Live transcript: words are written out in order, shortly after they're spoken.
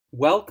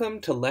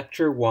Welcome to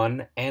Lecture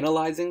 1,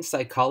 Analyzing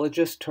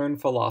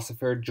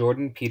Psychologist-turned-philosopher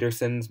Jordan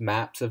Peterson's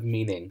Maps of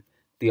Meaning,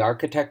 the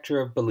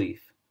Architecture of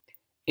Belief.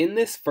 In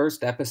this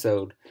first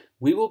episode,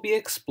 we will be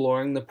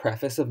exploring the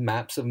preface of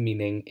Maps of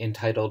Meaning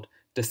entitled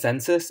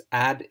Descensus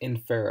Ad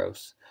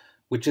Inferos,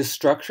 which is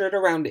structured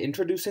around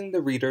introducing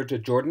the reader to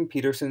Jordan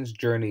Peterson's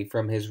journey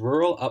from his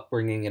rural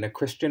upbringing in a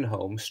Christian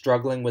home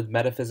struggling with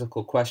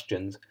metaphysical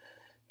questions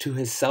to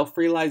his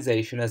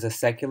self-realization as a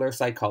secular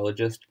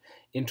psychologist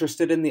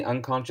interested in the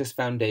unconscious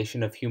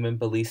foundation of human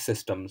belief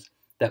systems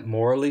that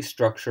morally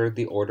structure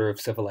the order of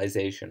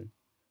civilization.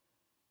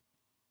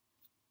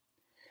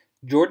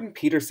 Jordan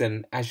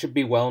Peterson, as should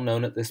be well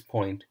known at this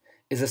point,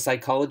 is a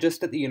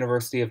psychologist at the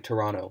University of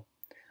Toronto.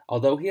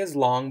 Although he has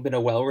long been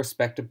a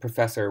well-respected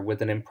professor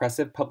with an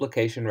impressive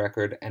publication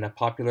record and a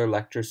popular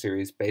lecture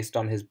series based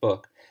on his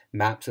book,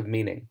 Maps of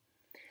Meaning,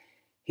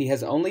 he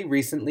has only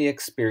recently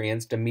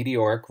experienced a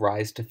meteoric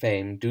rise to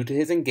fame due to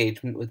his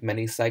engagement with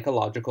many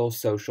psychological,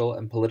 social,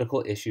 and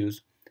political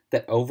issues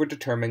that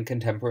overdetermine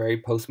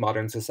contemporary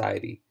postmodern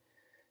society.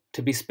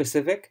 To be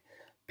specific,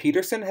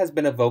 Peterson has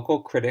been a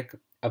vocal critic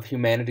of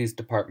humanities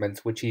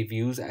departments which he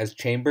views as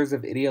chambers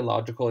of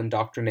ideological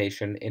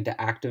indoctrination into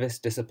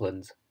activist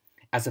disciplines,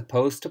 as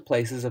opposed to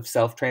places of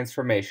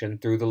self-transformation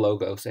through the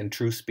logos and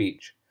true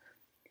speech.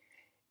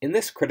 In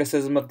this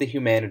criticism of the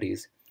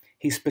humanities,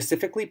 he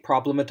specifically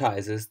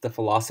problematizes the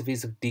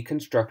philosophies of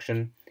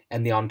deconstruction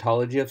and the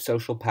ontology of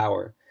social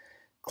power,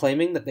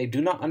 claiming that they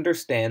do not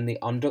understand the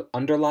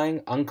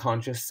underlying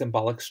unconscious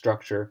symbolic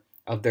structure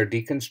of their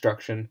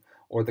deconstruction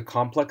or the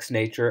complex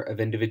nature of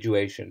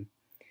individuation.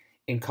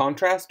 In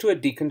contrast to a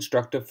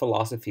deconstructive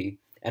philosophy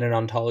and an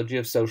ontology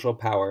of social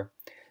power,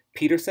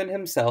 Peterson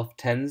himself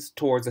tends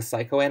towards a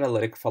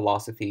psychoanalytic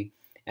philosophy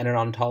and an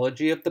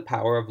ontology of the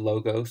power of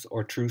logos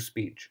or true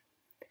speech.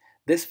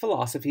 This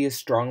philosophy is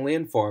strongly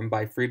informed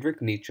by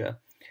Friedrich Nietzsche,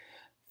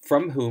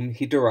 from whom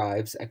he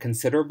derives a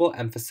considerable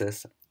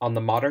emphasis on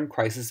the modern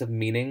crisis of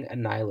meaning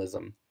and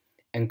nihilism,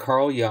 and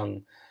Carl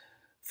Jung,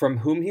 from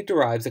whom he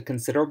derives a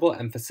considerable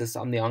emphasis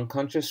on the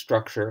unconscious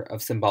structure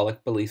of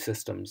symbolic belief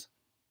systems.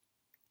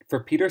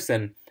 For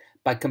Peterson,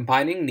 by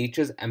combining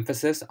Nietzsche's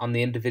emphasis on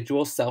the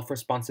individual's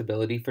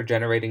self-responsibility for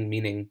generating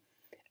meaning,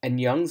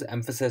 and Jung's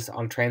emphasis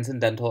on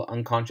transcendental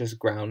unconscious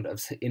ground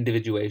of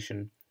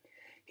individuation,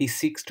 he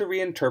seeks to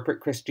reinterpret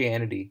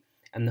Christianity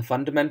and the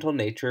fundamental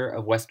nature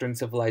of Western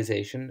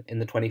civilization in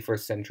the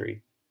 21st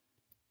century.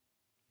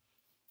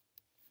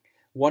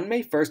 One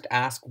may first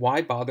ask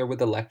why bother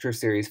with a lecture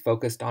series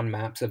focused on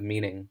maps of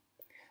meaning.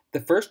 The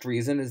first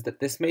reason is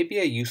that this may be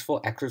a useful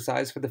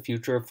exercise for the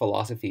future of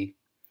philosophy.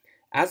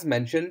 As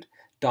mentioned,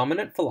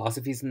 dominant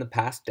philosophies in the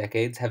past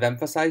decades have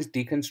emphasized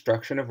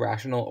deconstruction of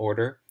rational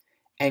order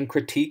and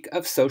critique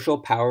of social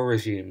power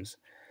regimes,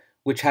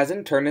 which has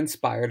in turn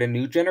inspired a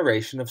new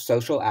generation of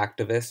social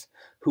activists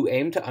who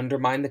aim to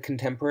undermine the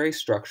contemporary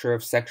structure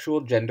of sexual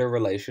gender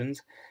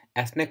relations,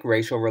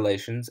 ethnic-racial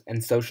relations,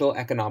 and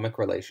social-economic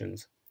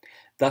relations.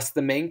 Thus,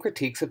 the main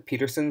critiques of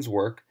Peterson's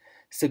work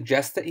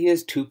suggest that he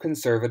is too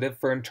conservative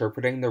for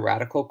interpreting the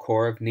radical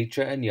core of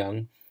Nietzsche and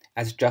Jung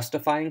as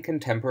justifying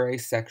contemporary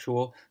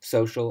sexual,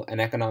 social,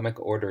 and economic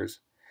orders.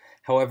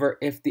 However,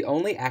 if the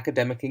only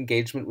academic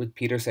engagement with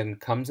Peterson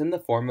comes in the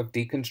form of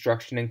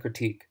deconstruction and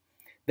critique,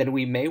 then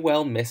we may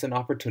well miss an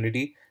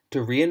opportunity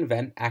to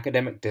reinvent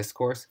academic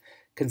discourse,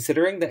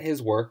 considering that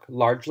his work,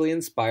 largely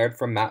inspired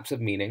from Maps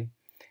of Meaning,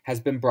 has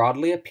been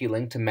broadly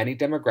appealing to many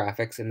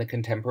demographics in the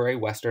contemporary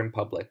Western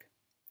public.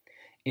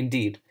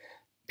 Indeed,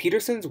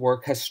 Peterson's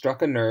work has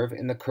struck a nerve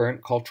in the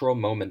current cultural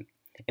moment,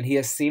 and he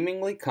has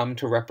seemingly come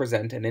to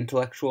represent an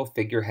intellectual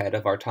figurehead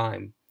of our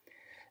time.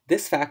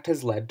 This fact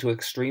has led to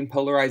extreme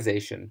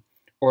polarization,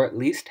 or at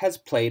least has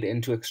played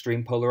into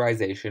extreme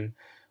polarization,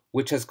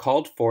 which has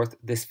called forth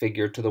this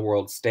figure to the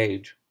world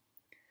stage.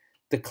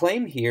 The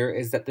claim here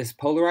is that this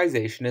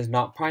polarization is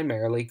not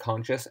primarily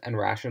conscious and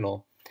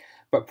rational,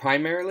 but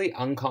primarily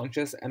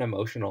unconscious and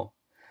emotional.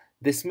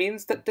 This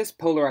means that this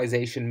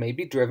polarization may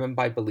be driven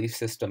by belief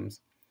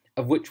systems,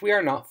 of which we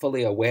are not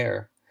fully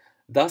aware.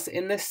 Thus,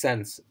 in this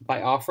sense,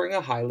 by offering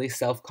a highly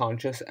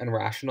self-conscious and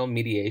rational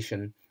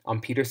mediation on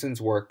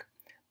Peterson's work,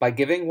 by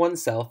giving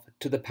oneself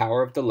to the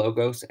power of the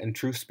logos and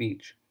true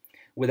speech,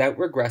 without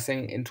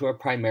regressing into a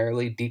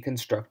primarily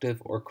deconstructive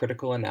or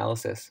critical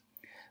analysis,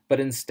 but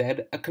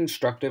instead a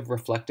constructive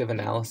reflective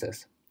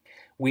analysis,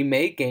 we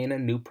may gain a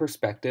new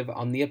perspective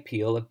on the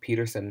appeal of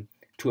Peterson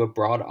to a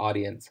broad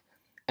audience,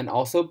 and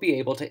also be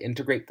able to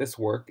integrate this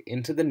work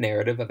into the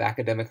narrative of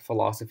academic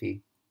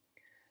philosophy.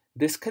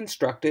 This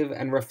constructive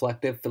and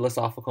reflective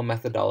philosophical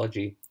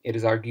methodology, it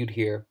is argued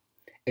here,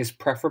 is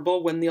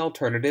preferable when the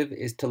alternative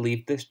is to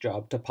leave this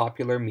job to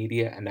popular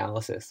media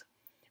analysis,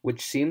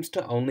 which seems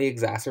to only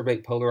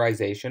exacerbate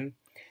polarization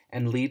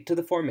and lead to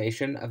the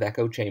formation of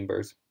echo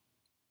chambers.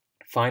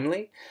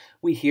 Finally,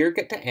 we here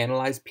get to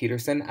analyze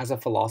Peterson as a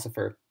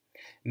philosopher.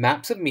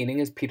 Maps of Meaning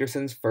is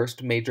Peterson's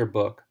first major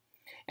book,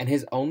 and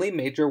his only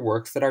major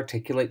works that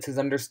articulates his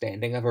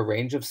understanding of a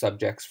range of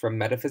subjects from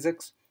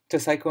metaphysics to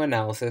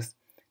psychoanalysis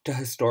to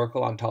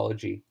historical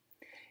ontology.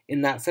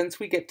 In that sense,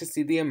 we get to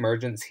see the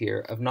emergence here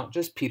of not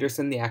just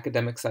Peterson the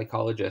academic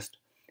psychologist,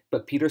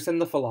 but Peterson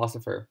the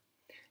philosopher.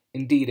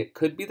 Indeed, it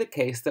could be the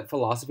case that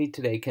philosophy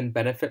today can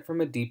benefit from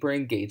a deeper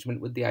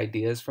engagement with the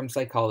ideas from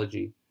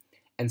psychology,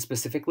 and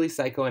specifically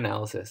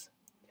psychoanalysis.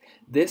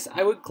 This,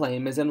 I would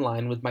claim, is in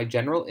line with my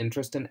general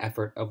interest and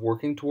effort of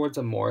working towards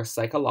a more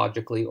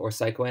psychologically or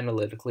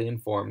psychoanalytically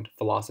informed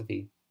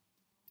philosophy.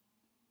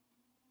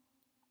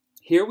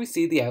 Here we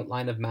see the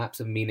outline of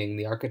maps of meaning,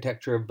 the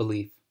architecture of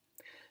belief.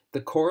 The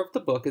core of the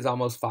book is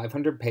almost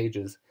 500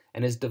 pages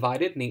and is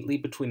divided neatly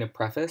between a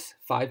preface,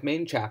 5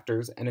 main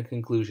chapters, and a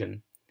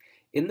conclusion.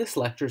 In this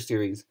lecture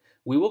series,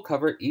 we will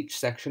cover each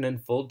section in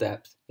full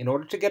depth in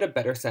order to get a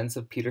better sense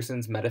of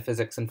Peterson's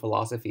metaphysics and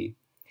philosophy.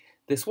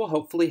 This will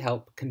hopefully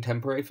help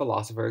contemporary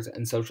philosophers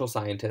and social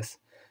scientists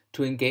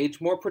to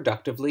engage more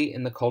productively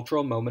in the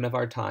cultural moment of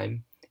our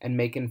time and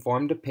make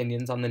informed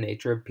opinions on the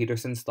nature of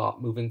Peterson's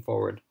thought moving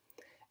forward.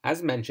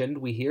 As mentioned,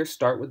 we here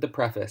start with the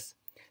preface,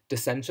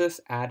 Descensus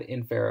Ad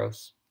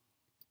Inferos.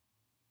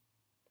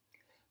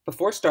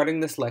 Before starting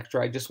this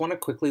lecture, I just want to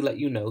quickly let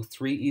you know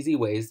 3 easy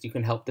ways you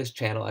can help this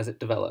channel as it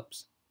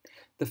develops.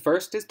 The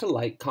first is to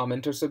like,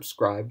 comment, or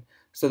subscribe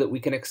so that we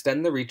can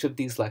extend the reach of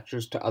these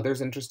lectures to others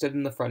interested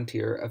in the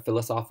frontier of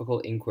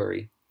philosophical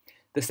inquiry.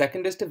 The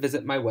second is to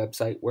visit my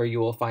website where you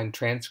will find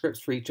transcripts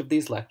for each of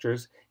these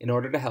lectures in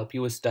order to help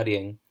you with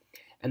studying.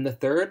 And the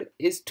third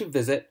is to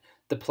visit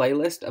the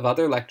playlist of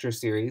other lecture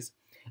series.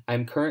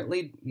 I'm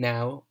currently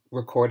now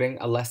recording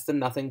a Less Than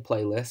Nothing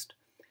playlist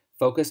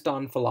focused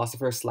on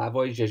philosopher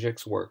Slavoj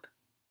Žižek's work.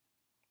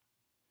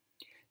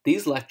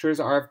 These lectures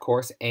are, of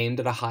course, aimed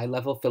at a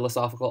high-level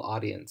philosophical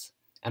audience,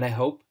 and I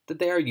hope that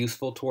they are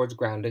useful towards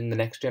grounding the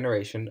next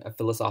generation of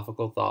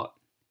philosophical thought.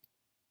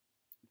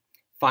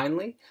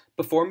 Finally,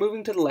 before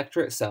moving to the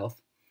lecture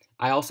itself,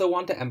 I also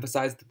want to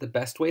emphasize that the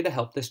best way to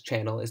help this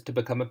channel is to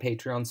become a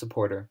Patreon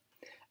supporter.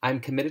 I am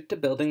committed to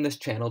building this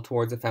channel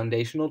towards a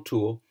foundational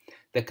tool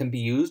that can be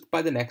used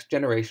by the next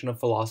generation of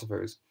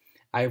philosophers.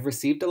 I have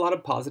received a lot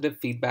of positive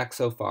feedback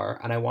so far,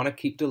 and I want to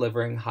keep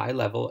delivering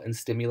high-level and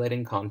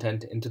stimulating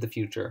content into the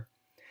future.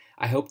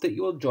 I hope that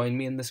you will join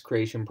me in this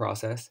creation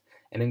process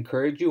and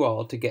encourage you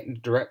all to get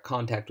into direct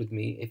contact with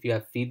me if you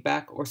have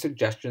feedback or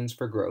suggestions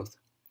for growth.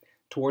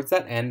 Towards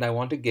that end, I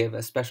want to give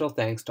a special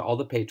thanks to all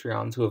the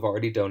Patreons who have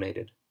already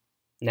donated.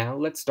 Now,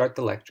 let's start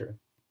the lecture.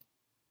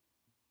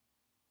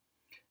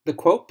 The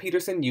quote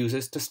Peterson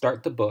uses to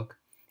start the book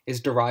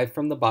is derived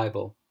from the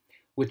Bible,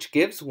 which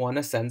gives one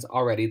a sense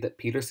already that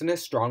Peterson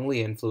is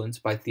strongly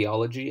influenced by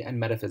theology and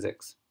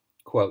metaphysics.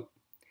 Quote,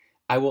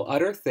 "I will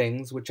utter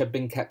things which have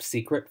been kept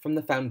secret from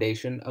the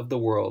foundation of the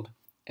world."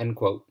 End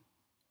quote.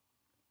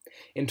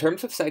 In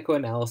terms of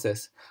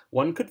psychoanalysis,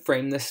 one could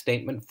frame this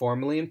statement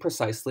formally and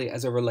precisely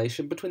as a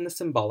relation between the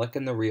symbolic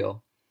and the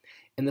real.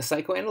 In the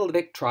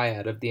psychoanalytic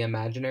triad of the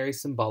imaginary,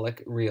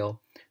 symbolic, real,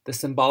 the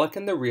symbolic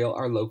and the real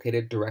are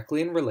located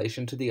directly in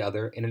relation to the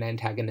other in an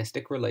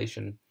antagonistic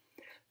relation.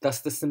 Thus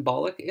the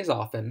symbolic is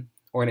often,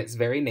 or in its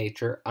very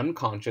nature,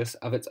 unconscious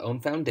of its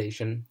own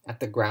foundation at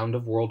the ground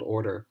of world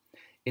order.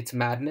 Its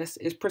madness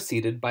is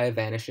preceded by a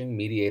vanishing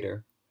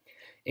mediator.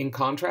 In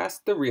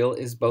contrast, the real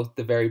is both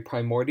the very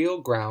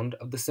primordial ground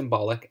of the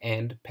symbolic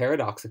and,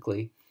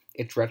 paradoxically,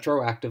 its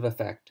retroactive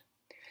effect.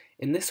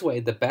 In this way,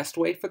 the best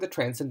way for the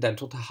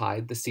transcendental to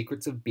hide the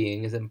secrets of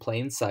being is in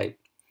plain sight,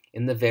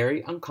 in the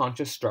very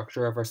unconscious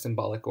structure of our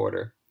symbolic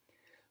order.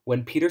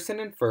 When Peterson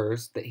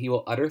infers that he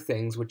will utter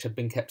things which have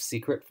been kept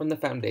secret from the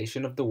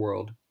foundation of the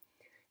world,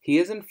 he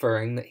is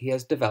inferring that he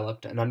has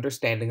developed an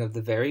understanding of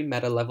the very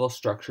meta-level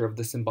structure of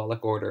the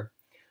symbolic order,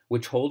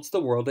 which holds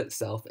the world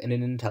itself in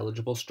an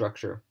intelligible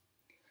structure.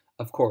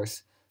 Of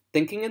course,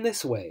 thinking in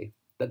this way,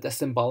 that the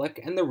symbolic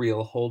and the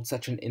real hold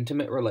such an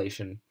intimate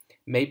relation,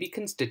 may be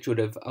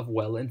constitutive of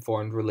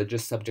well-informed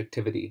religious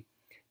subjectivity,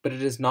 but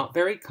it is not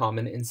very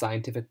common in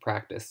scientific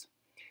practice.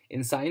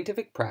 In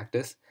scientific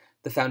practice,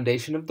 the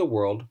foundation of the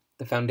world,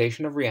 the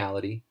foundation of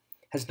reality,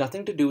 has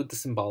nothing to do with the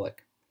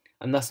symbolic,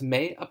 and thus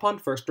may, upon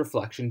first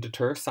reflection,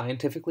 deter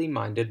scientifically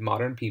minded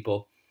modern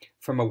people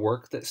from a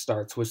work that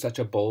starts with such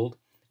a bold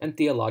and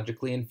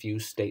theologically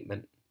infused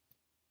statement.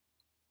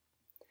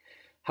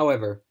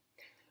 However,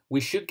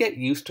 we should get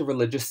used to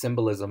religious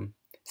symbolism,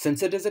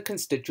 since it is a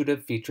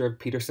constitutive feature of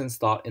Peterson's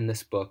thought in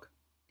this book.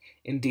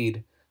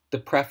 Indeed, the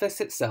preface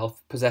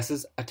itself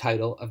possesses a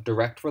title of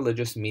direct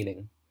religious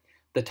meaning.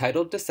 The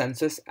title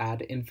Descensus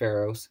Ad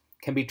Inferos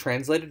can be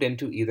translated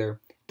into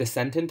either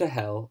Descent into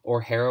Hell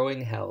or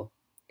Harrowing Hell.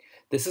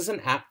 This is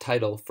an apt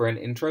title for an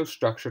intro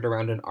structured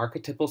around an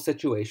archetypal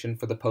situation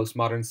for the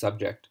postmodern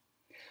subject,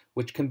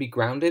 which can be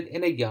grounded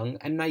in a young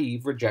and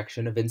naive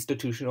rejection of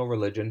institutional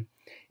religion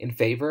in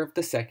favor of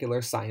the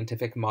secular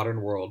scientific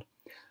modern world,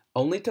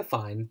 only to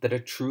find that a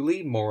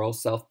truly moral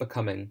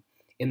self-becoming,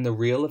 in the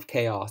real of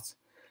chaos,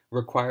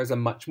 requires a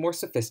much more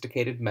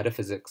sophisticated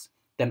metaphysics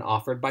than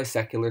offered by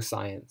secular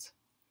science.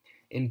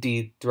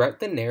 Indeed,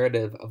 throughout the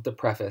narrative of the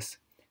preface,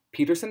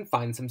 Peterson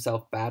finds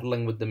himself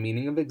battling with the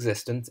meaning of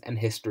existence and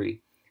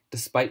history,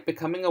 despite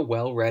becoming a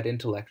well-read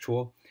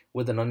intellectual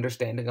with an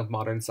understanding of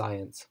modern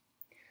science.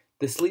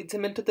 This leads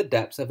him into the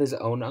depths of his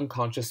own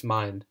unconscious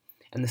mind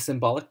and the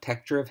symbolic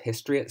texture of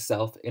history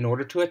itself in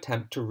order to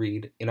attempt to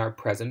read, in our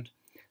present,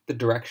 the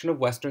direction of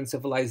Western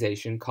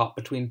civilization caught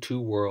between two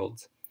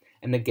worlds,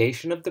 a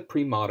negation of the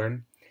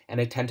pre-modern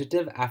and a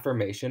tentative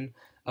affirmation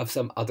of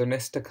some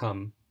otherness to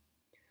come.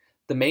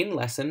 The main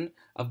lesson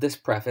of this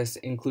preface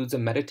includes a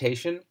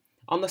meditation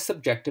on the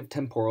subjective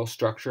temporal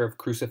structure of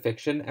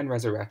crucifixion and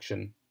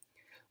resurrection,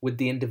 with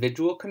the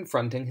individual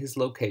confronting his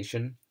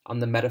location on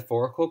the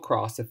metaphorical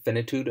cross of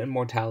finitude and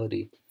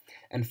mortality,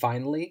 and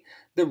finally,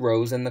 the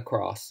rose and the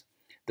cross,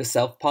 the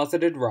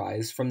self-posited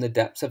rise from the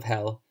depths of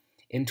hell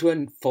into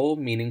a full,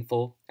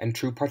 meaningful, and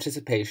true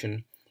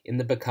participation in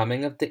the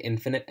becoming of the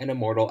infinite and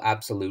immortal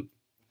absolute.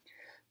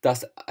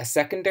 Thus, a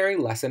secondary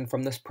lesson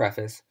from this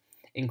preface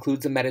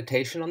includes a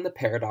meditation on the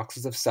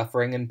paradoxes of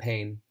suffering and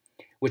pain,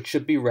 which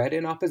should be read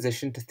in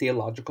opposition to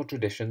theological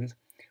traditions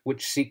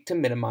which seek to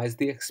minimize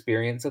the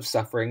experience of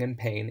suffering and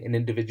pain in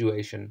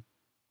individuation.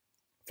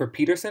 For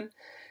Peterson,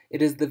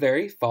 it is the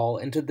very fall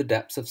into the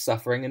depths of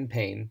suffering and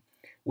pain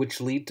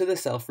which lead to the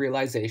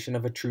self-realization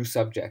of a true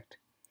subject.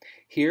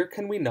 Here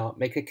can we not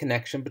make a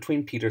connection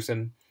between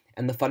Peterson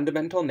and the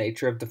fundamental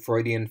nature of the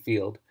Freudian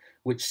field,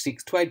 which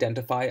seeks to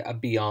identify a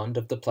beyond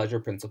of the pleasure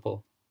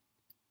principle.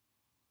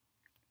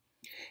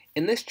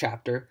 In this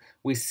chapter,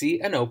 we see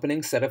an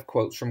opening set of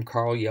quotes from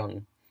Carl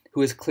Jung,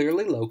 who is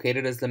clearly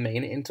located as the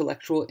main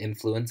intellectual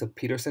influence of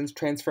Peterson's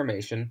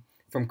transformation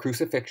from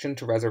crucifixion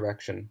to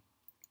resurrection.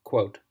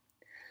 Quote,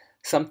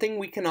 "Something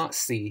we cannot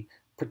see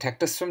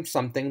protect us from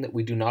something that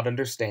we do not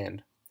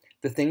understand.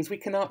 The things we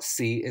cannot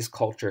see is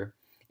culture,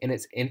 in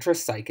its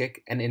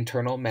intrapsychic and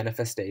internal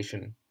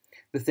manifestation.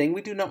 The thing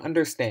we do not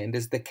understand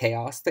is the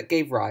chaos that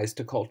gave rise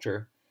to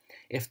culture.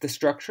 If the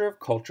structure of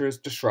culture is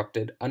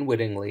disrupted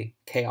unwittingly,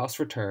 chaos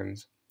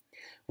returns.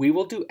 We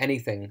will do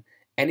anything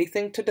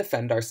to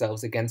defend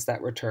ourselves against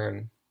that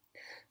return.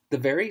 The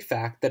very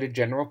fact that a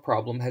general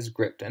problem has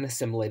gripped and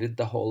assimilated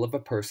the whole of a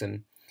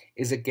person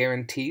is a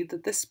guarantee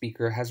that the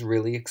speaker has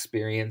really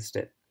experienced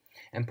it,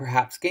 and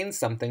perhaps gained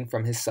something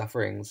from his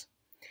sufferings.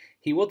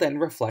 He will then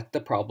reflect the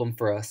problem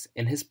for us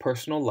in his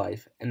personal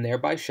life and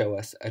thereby show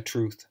us a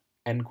truth."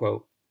 End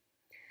quote.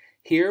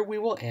 Here we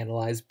will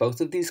analyze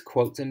both of these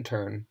quotes in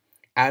turn,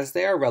 as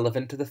they are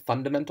relevant to the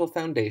fundamental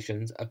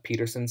foundations of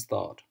Peterson's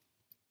thought.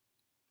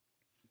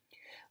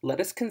 Let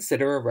us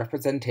consider a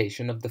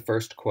representation of the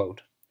first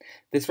quote.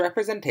 This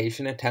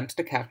representation attempts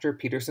to capture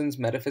Peterson's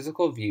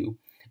metaphysical view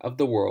of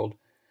the world,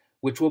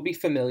 which will be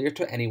familiar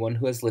to anyone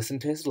who has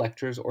listened to his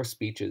lectures or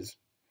speeches.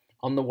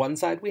 On the one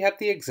side, we have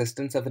the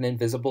existence of an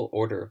invisible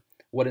order,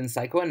 what in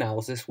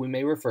psychoanalysis we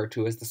may refer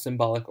to as the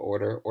symbolic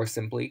order, or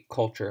simply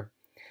culture.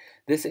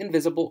 This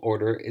invisible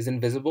order is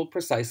invisible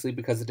precisely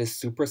because it is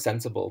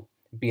suprasensible,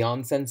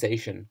 beyond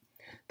sensation,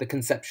 the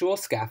conceptual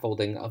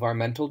scaffolding of our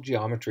mental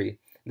geometry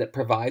that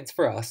provides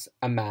for us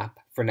a map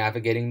for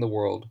navigating the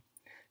world.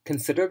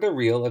 Consider the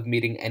real of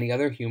meeting any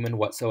other human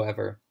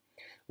whatsoever.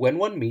 When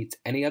one meets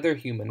any other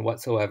human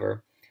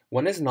whatsoever,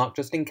 one is not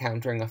just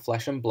encountering a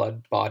flesh and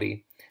blood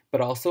body,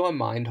 but also a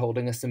mind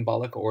holding a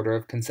symbolic order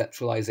of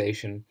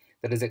conceptualization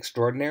that is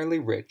extraordinarily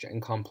rich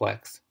and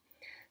complex.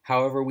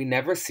 However, we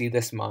never see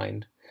this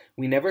mind,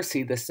 we never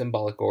see this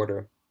symbolic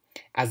order,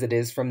 as it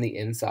is from the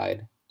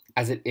inside,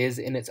 as it is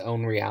in its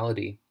own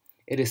reality.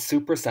 It is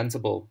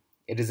suprasensible,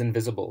 it is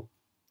invisible.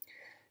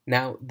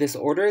 Now, this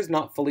order is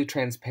not fully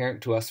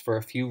transparent to us for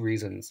a few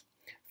reasons.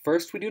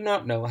 First, we do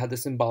not know how the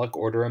symbolic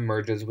order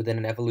emerges within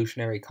an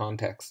evolutionary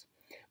context.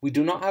 We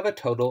do not have a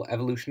total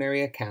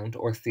evolutionary account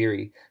or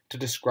theory to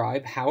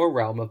describe how a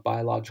realm of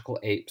biological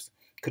apes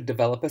could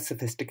develop a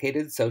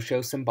sophisticated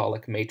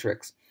socio-symbolic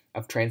matrix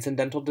of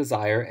transcendental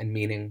desire and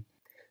meaning.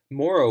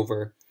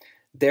 Moreover,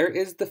 there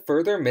is the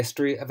further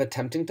mystery of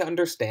attempting to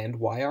understand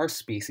why our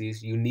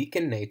species, unique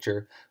in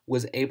nature,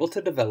 was able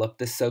to develop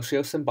this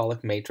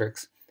socio-symbolic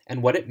matrix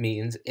and what it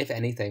means, if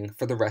anything,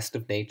 for the rest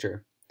of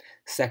nature.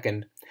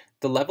 Second,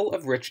 the level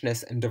of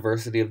richness and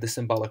diversity of the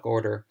symbolic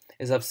order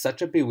is of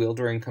such a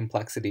bewildering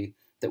complexity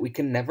that we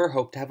can never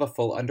hope to have a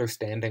full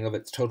understanding of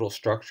its total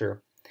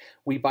structure.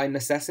 We by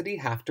necessity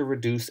have to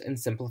reduce and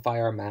simplify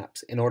our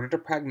maps in order to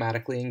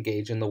pragmatically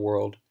engage in the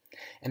world,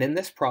 and in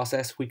this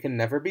process we can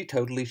never be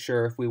totally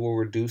sure if we will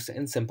reduce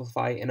and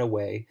simplify in a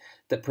way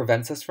that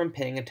prevents us from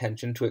paying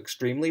attention to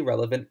extremely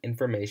relevant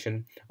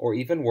information, or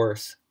even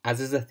worse, as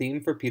is a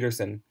theme for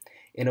Peterson,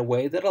 in a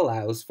way that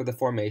allows for the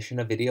formation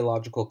of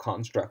ideological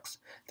constructs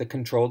that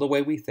control the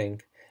way we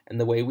think and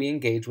the way we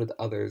engage with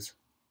others.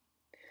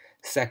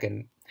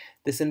 Second,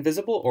 this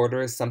invisible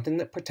order is something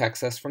that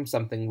protects us from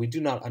something we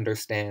do not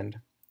understand.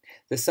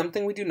 This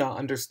something we do not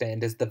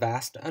understand is the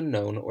vast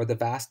unknown or the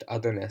vast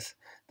otherness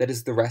that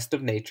is the rest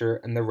of nature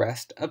and the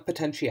rest of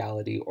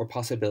potentiality or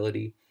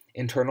possibility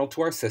internal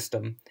to our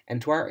system and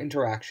to our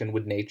interaction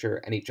with nature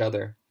and each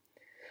other.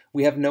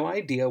 We have no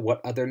idea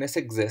what otherness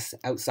exists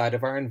outside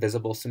of our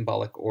invisible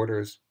symbolic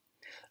orders.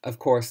 Of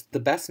course, the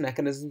best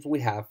mechanisms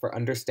we have for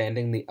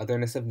understanding the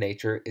otherness of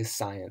nature is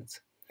science.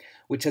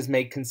 which has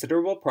made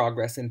considerable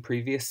progress in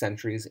previous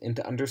centuries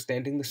into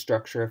understanding the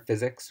structure of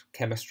physics,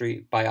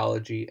 chemistry,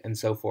 biology, and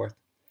so forth.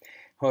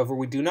 However,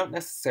 we do not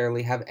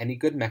necessarily have any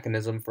good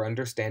mechanism for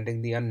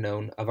understanding the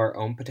unknown of our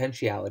own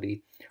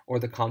potentiality or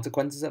the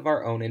consequences of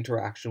our own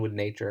interaction with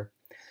nature.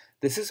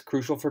 This is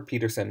crucial for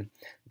Peterson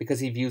because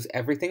he views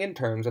everything in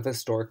terms of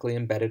historically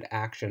embedded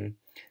action.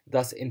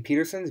 Thus, in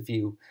Peterson's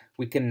view,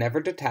 we can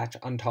never detach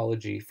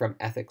ontology from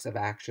ethics of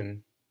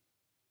action.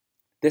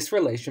 This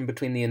relation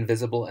between the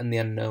invisible and the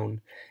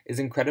unknown is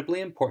incredibly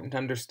important to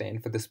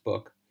understand for this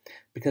book,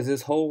 because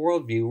his whole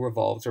worldview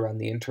revolves around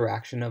the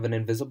interaction of an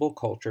invisible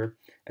culture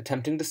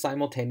attempting to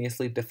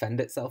simultaneously defend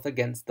itself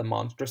against the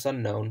monstrous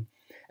unknown,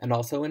 and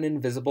also an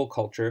invisible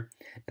culture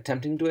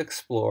attempting to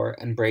explore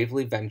and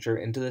bravely venture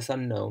into this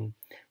unknown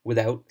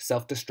without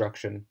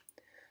self-destruction.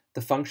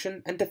 The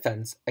function and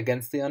defense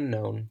against the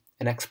unknown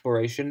and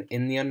exploration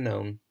in the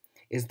unknown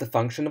is the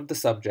function of the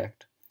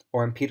subject,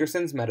 or in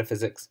Peterson's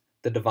metaphysics,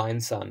 the divine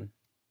Son.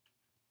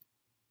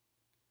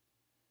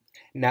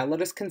 Now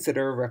let us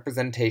consider a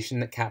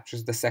representation that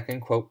captures the second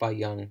quote by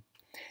Jung.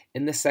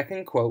 In the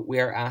second quote, we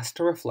are asked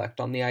to reflect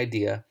on the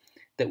idea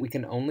that we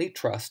can only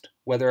trust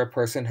whether a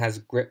person has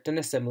gripped and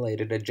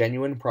assimilated a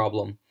genuine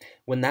problem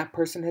when that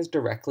person has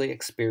directly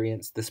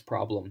experienced this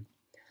problem.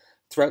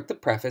 Throughout the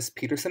preface,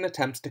 Peterson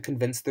attempts to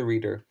convince the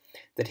reader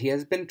that he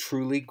has been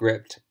truly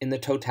gripped in the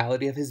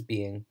totality of his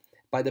being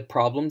by the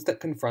problems that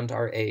confront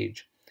our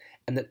age,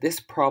 and that this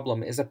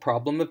problem is a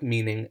problem of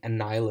meaning and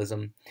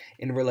nihilism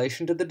in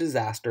relation to the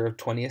disaster of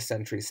 20th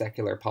century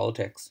secular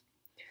politics.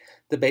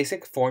 The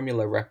basic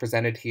formula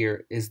represented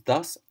here is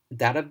thus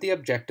that of the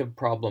objective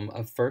problem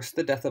of first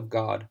the death of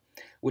God,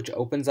 which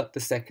opens up the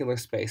secular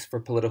space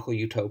for political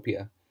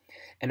utopia.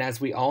 And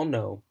as we all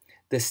know,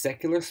 this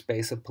secular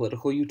space of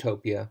political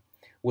utopia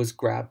was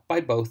grabbed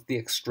by both the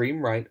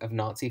extreme right of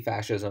Nazi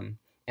fascism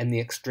and the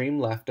extreme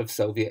left of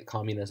Soviet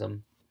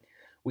communism.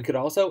 We could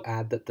also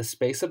add that the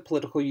space of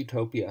political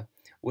utopia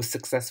was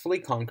successfully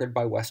conquered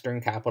by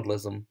Western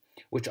capitalism,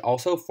 which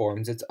also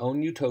forms its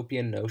own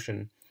utopian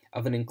notion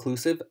of an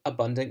inclusive,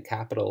 abundant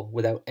capital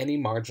without any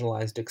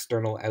marginalized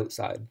external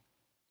outside.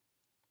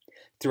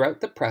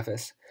 Throughout the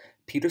preface,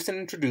 Peterson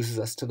introduces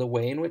us to the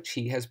way in which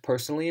he has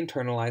personally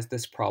internalized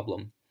this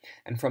problem,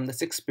 and from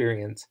this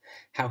experience,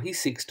 how he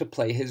seeks to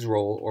play his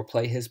role or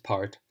play his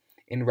part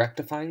in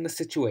rectifying the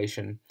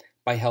situation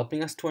by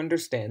helping us to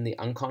understand the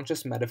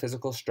unconscious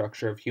metaphysical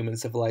structure of human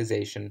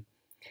civilization.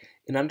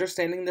 In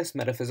understanding this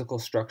metaphysical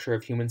structure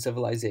of human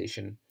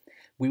civilization,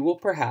 we will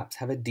perhaps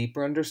have a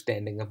deeper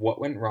understanding of what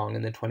went wrong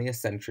in the 20th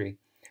century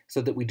so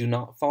that we do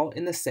not fall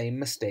in the same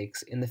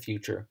mistakes in the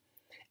future,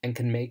 and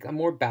can make a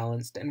more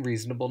balanced and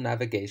reasonable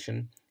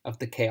navigation of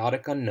the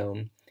chaotic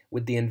unknown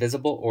with the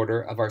invisible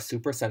order of our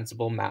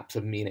supersensible maps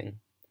of meaning.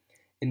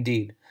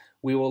 Indeed,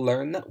 we will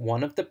learn that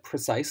one of the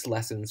precise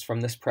lessons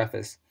from this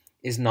preface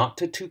is not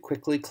to too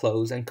quickly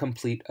close and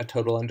complete a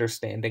total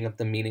understanding of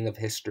the meaning of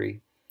history,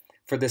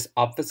 for this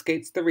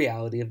obfuscates the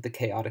reality of the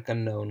chaotic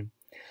unknown,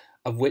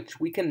 of which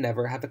we can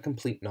never have a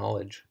complete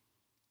knowledge.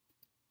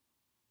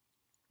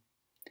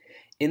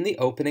 In the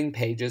opening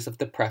pages of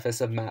the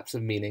preface of Maps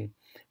of Meaning,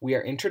 we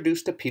are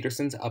introduced to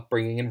Peterson's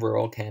upbringing in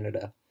rural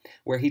Canada,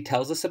 where he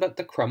tells us about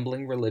the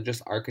crumbling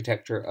religious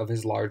architecture of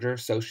his larger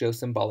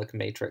socio-symbolic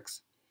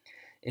matrix.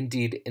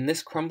 Indeed, in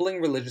this crumbling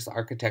religious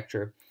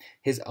architecture,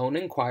 his own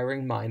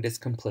inquiring mind is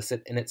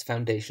complicit in its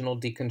foundational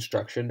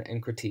deconstruction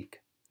and critique.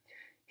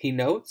 He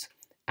notes,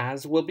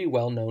 as will be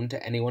well known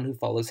to anyone who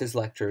follows his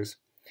lectures,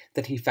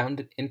 that he found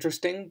it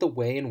interesting the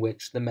way in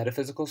which the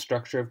metaphysical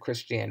structure of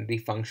Christianity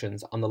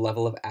functions on the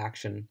level of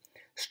action,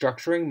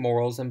 structuring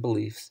morals and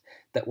beliefs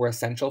that were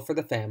essential for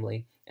the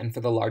family and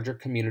for the larger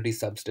community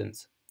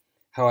substance.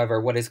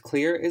 However, what is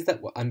clear is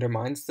that what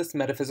undermines this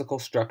metaphysical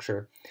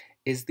structure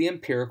is the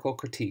empirical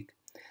critique,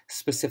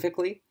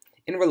 specifically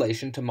in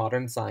relation to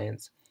modern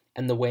science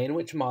and the way in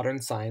which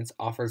modern science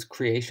offers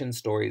creation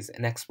stories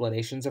and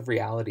explanations of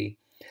reality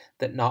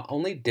that not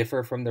only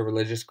differ from the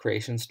religious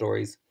creation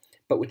stories,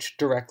 but which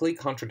directly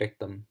contradict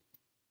them.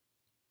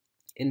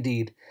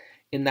 Indeed,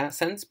 in that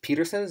sense,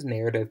 Peterson's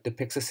narrative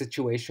depicts a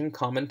situation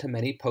common to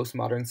many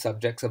postmodern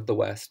subjects of the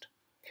West.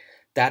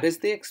 That is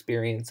the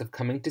experience of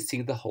coming to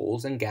see the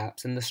holes and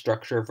gaps in the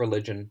structure of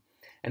religion,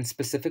 and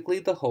specifically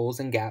the holes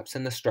and gaps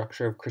in the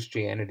structure of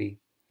Christianity.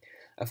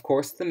 Of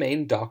course, the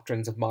main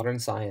doctrines of modern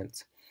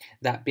science,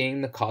 that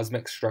being the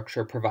cosmic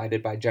structure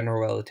provided by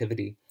general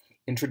relativity,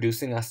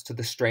 introducing us to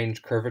the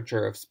strange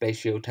curvature of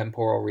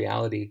spatio-temporal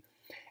reality,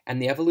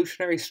 and the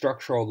evolutionary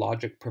structural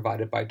logic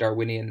provided by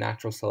Darwinian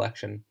natural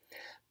selection,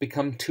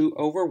 become too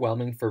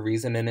overwhelming for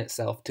reason in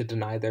itself to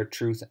deny their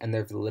truth and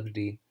their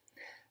validity.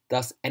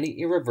 Thus, any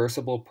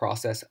irreversible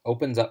process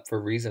opens up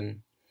for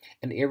reason,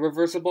 an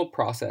irreversible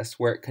process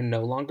where it can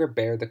no longer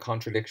bear the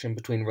contradiction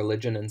between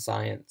religion and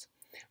science,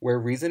 where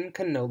reason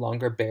can no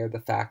longer bear the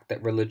fact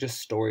that religious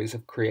stories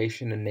of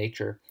creation and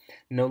nature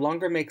no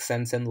longer make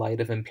sense in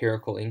light of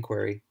empirical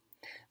inquiry.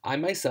 I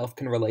myself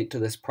can relate to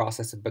this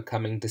process of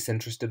becoming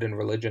disinterested in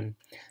religion,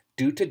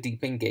 due to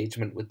deep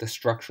engagement with the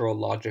structural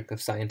logic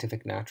of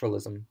scientific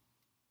naturalism.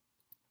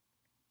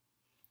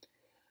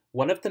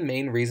 One of the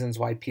main reasons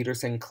why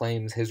Peterson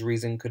claims his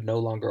reason could no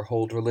longer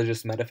hold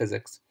religious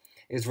metaphysics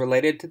is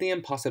related to the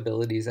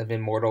impossibilities of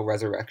immortal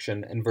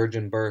resurrection and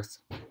virgin birth.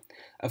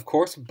 Of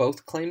course,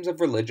 both claims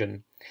of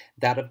religion,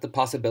 that of the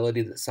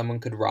possibility that someone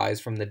could rise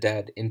from the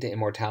dead into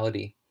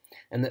immortality,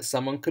 and that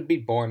someone could be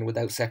born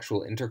without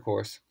sexual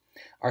intercourse,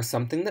 are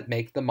something that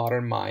make the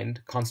modern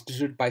mind,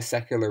 constituted by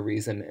secular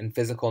reason and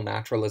physical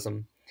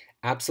naturalism,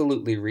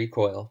 absolutely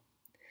recoil.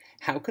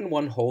 How can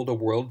one hold a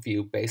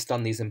worldview based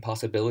on these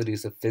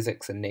impossibilities of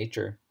physics and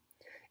nature?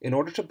 In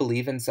order to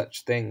believe in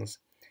such things,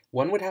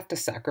 one would have to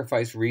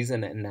sacrifice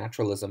reason and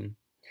naturalism,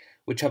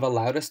 which have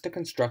allowed us to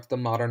construct the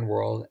modern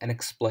world and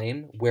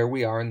explain where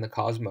we are in the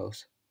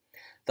cosmos.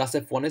 Thus,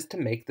 if one is to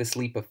make this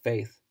leap of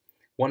faith,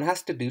 one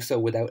has to do so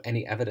without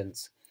any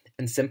evidence,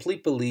 and simply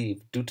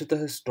believe due to the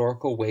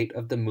historical weight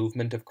of the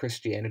movement of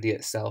Christianity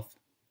itself.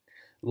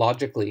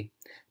 Logically,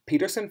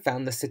 Peterson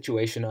found the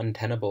situation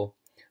untenable,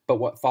 but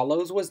what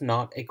follows was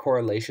not a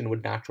correlation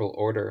with natural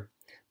order,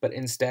 but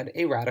instead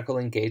a radical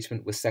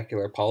engagement with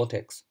secular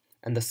politics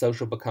and the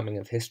social becoming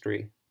of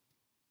history.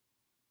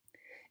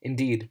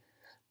 Indeed,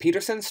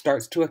 Peterson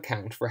starts to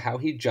account for how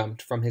he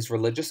jumped from his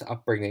religious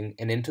upbringing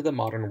and into the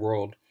modern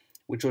world,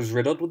 which was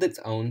riddled with its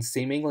own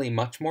seemingly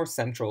much more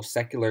central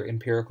secular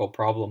empirical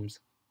problems.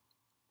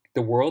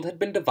 The world had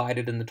been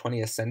divided in the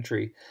 20th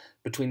century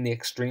between the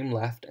extreme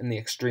left and the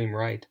extreme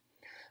right.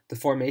 The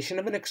formation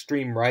of an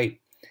extreme right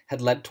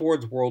had led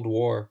towards World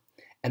War,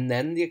 and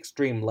then the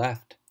extreme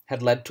left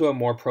had led to a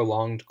more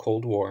prolonged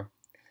Cold War.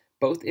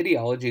 Both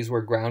ideologies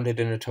were grounded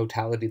in a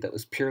totality that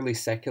was purely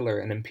secular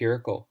and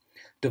empirical,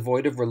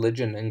 devoid of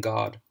religion and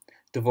God,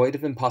 devoid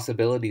of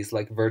impossibilities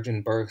like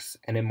virgin births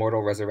and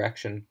immortal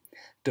resurrection,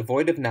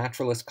 devoid of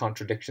naturalist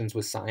contradictions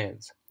with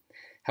science.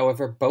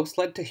 However, both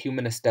led to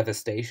humanist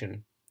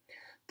devastation.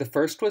 The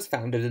first was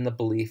founded in the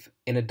belief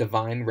in a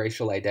divine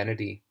racial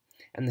identity,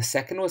 and the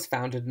second was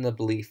founded in the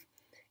belief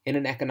in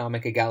an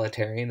economic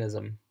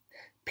egalitarianism.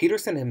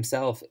 Peterson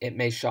himself, it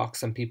may shock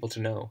some people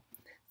to know,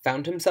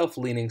 found himself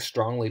leaning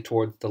strongly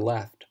towards the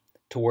left,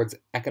 towards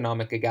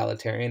economic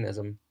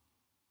egalitarianism.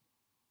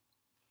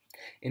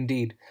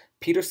 Indeed,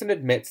 Peterson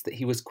admits that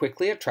he was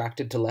quickly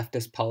attracted to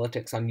leftist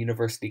politics on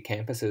university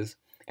campuses,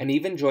 and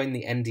even joined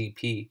the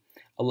NDP,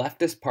 a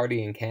leftist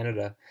party in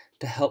Canada,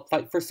 to help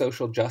fight for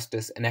social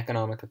justice and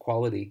economic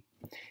equality.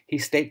 He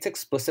states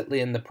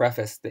explicitly in the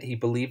preface that he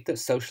believed that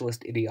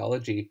socialist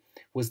ideology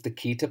was the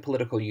key to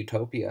political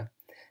utopia,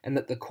 and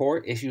that the core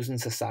issues in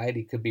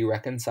society could be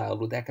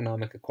reconciled with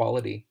economic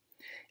equality.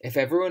 If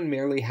everyone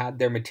merely had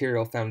their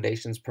material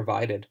foundations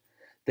provided,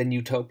 then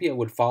utopia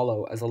would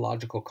follow as a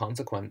logical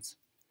consequence.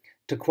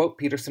 To quote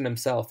Peterson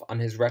himself on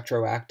his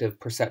retroactive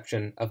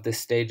perception of this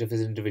stage of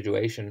his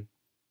individuation,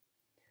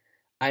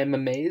 "I am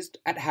amazed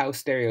at how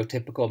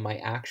stereotypical my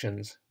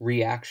actions,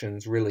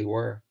 reactions, really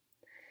were.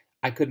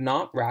 I could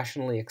not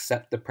rationally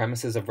accept the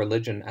premises of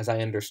religion as I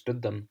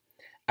understood them.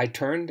 I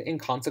turned, in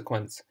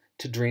consequence,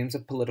 to dreams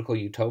of political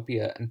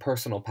utopia and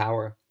personal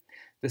power.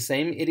 The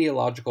same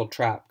ideological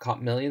trap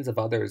caught millions of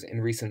others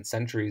in recent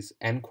centuries."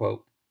 End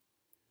quote.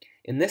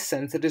 In this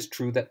sense, it is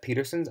true that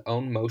Peterson's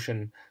own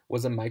motion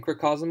was a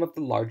microcosm of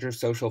the larger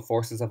social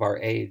forces of our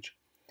age.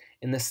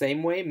 In the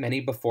same way, many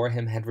before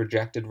him had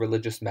rejected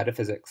religious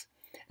metaphysics,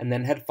 and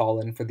then had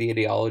fallen for the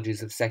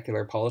ideologies of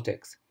secular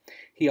politics.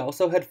 He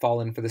also had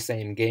fallen for the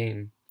same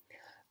game.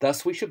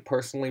 Thus, we should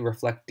personally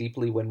reflect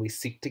deeply when we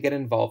seek to get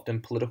involved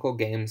in political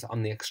games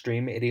on the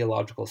extreme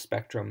ideological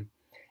spectrum,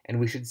 and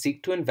we should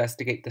seek to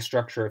investigate the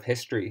structure of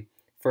history,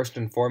 first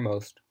and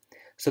foremost,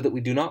 so that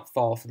we do not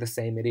fall for the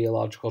same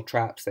ideological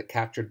traps that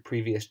captured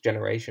previous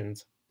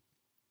generations.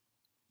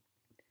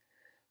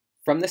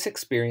 From this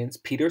experience,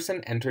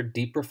 Peterson entered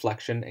deep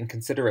reflection and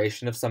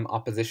consideration of some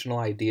oppositional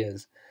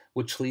ideas,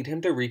 which lead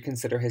him to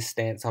reconsider his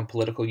stance on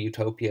political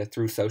utopia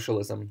through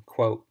socialism.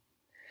 Quote,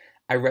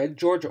 "I read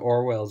George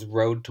Orwell's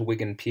Road to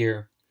Wigan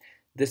Pier.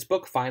 This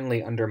book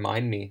finally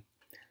undermined me,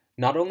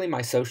 not only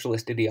my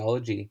socialist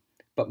ideology,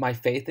 but my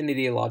faith in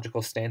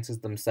ideological stances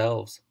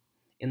themselves.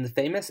 In the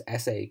famous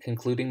essay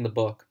concluding the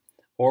book,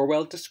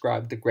 Orwell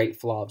described the great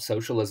flaw of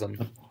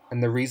socialism,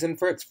 and the reason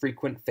for its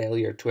frequent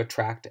failure to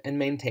attract and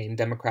maintain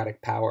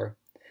democratic power.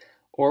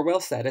 Orwell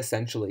said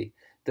essentially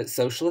that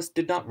socialists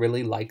did not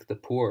really like the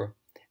poor,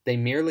 they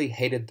merely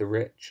hated the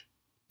rich.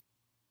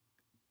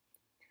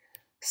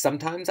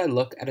 Sometimes I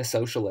look at a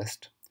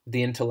socialist,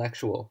 the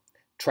intellectual,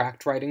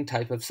 tract-writing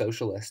type of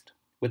socialist,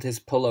 with his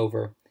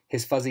pullover,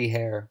 his fuzzy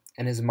hair,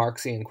 and his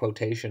Marxian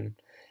quotation,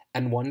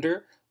 and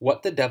wonder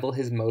what the devil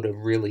his motive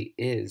really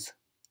is.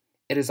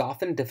 It is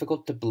often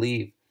difficult to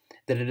believe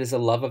that it is a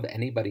love of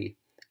anybody,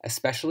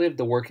 especially of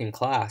the working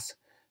class,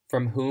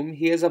 from whom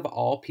he is of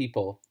all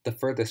people the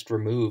furthest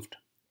removed."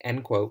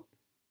 End quote.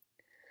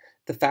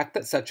 The fact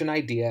that such an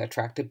idea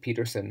attracted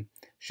Peterson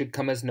should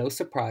come as no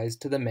surprise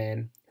to the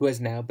man who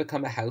has now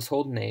become a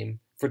household name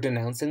for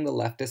denouncing the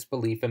leftist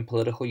belief in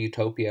political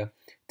utopia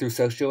through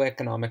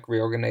socio-economic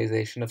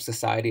reorganization of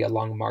society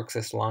along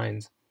Marxist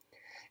lines.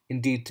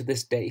 Indeed, to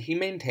this day he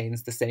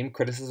maintains the same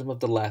criticism of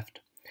the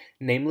left,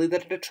 namely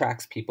that it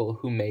attracts people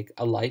who make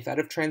a life out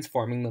of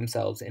transforming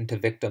themselves into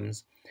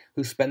victims,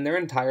 who spend their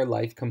entire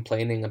life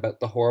complaining about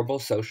the horrible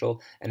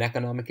social and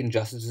economic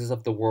injustices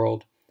of the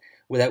world,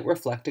 without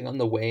reflecting on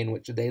the way in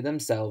which they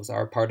themselves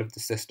are a part of the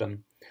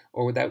system,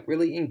 or without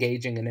really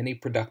engaging in any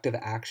productive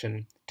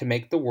action to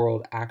make the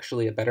world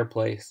actually a better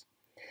place.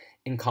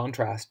 In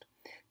contrast,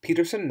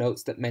 Peterson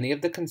notes that many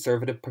of the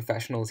conservative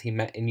professionals he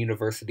met in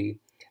university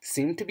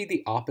seemed to be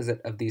the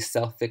opposite of these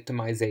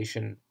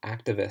self-victimization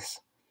activists.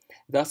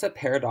 Thus, a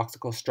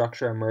paradoxical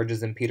structure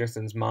emerges in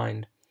Peterson's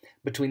mind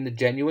between the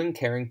genuine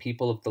caring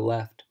people of the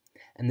left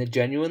and the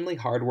genuinely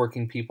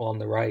hardworking people on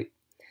the right.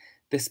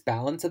 This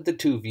balance of the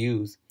two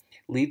views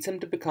leads him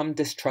to become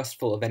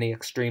distrustful of any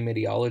extreme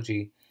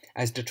ideology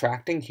as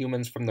detracting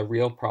humans from the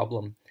real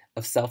problem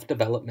of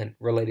self-development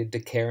related to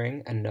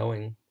caring and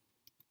knowing.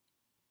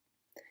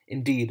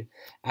 Indeed,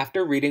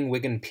 after reading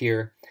Whig and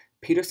Peer,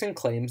 Peterson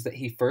claims that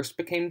he first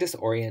became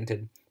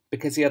disoriented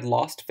because he had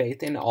lost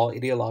faith in all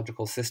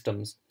ideological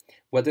systems,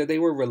 whether they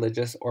were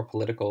religious or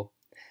political.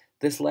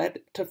 This led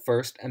to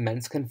first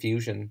immense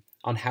confusion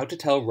on how to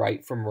tell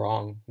right from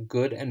wrong,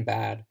 good and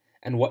bad,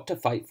 and what to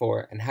fight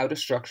for and how to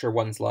structure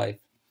one's life.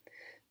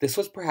 This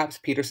was perhaps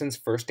Peterson's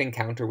first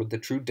encounter with the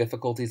true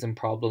difficulties and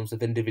problems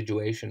of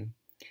individuation.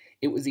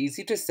 It was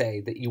easy to say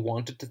that you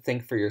wanted to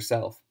think for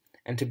yourself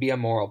and to be a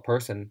moral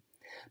person,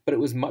 but it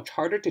was much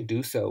harder to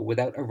do so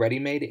without a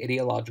ready-made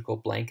ideological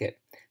blanket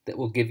that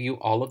will give you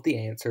all of the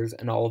answers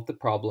and all of the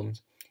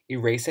problems,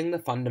 erasing the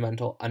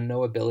fundamental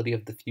unknowability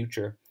of the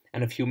future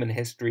and of human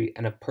history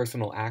and of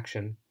personal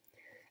action.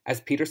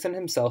 As Peterson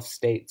himself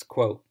states,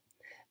 quote,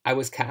 "I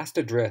was cast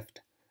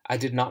adrift. I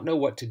did not know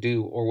what to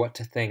do or what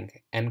to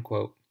think," end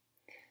quote.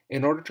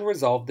 In order to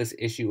resolve this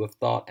issue of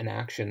thought and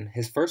action,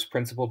 his first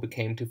principle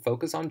became to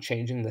focus on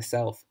changing the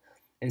self,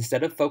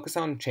 instead of focus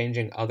on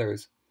changing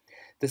others.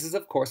 This is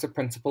of course a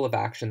principle of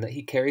action that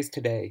he carries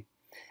today,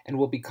 and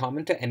will be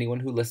common to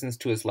anyone who listens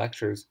to his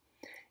lectures.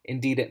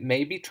 Indeed, it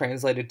may be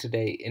translated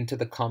today into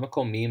the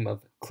comical meme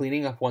of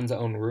cleaning up one's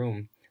own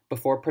room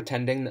before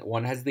pretending that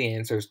one has the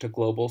answers to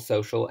global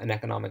social and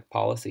economic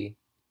policy.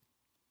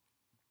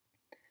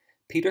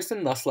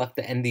 Peterson thus left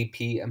the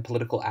NDP and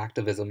political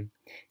activism.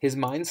 His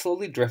mind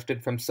slowly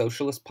drifted from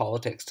socialist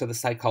politics to the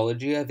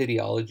psychology of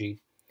ideology.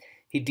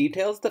 He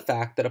details the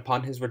fact that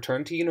upon his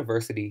return to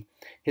university,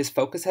 his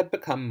focus had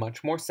become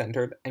much more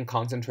centered and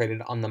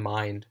concentrated on the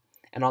mind,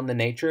 and on the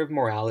nature of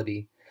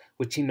morality,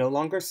 which he no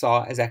longer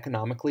saw as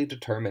economically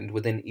determined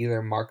within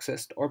either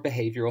Marxist or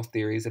behavioral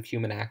theories of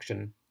human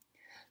action.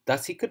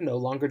 Thus he could no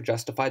longer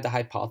justify the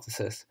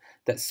hypothesis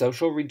that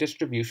social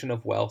redistribution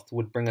of wealth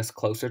would bring us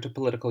closer to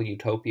political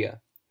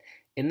utopia.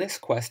 In this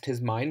quest his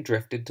mind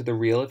drifted to the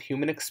real of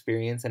human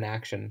experience and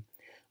action,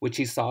 which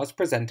he saw as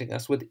presenting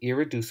us with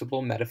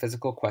irreducible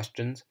metaphysical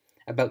questions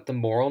about the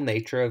moral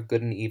nature of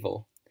good and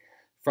evil.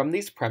 From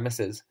these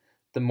premises,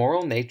 the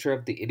moral nature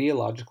of the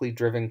ideologically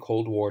driven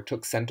Cold War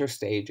took center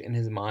stage in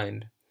his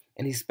mind,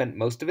 and he spent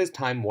most of his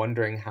time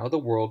wondering how the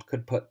world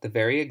could put the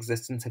very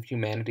existence of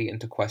humanity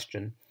into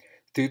question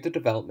through the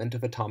development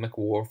of atomic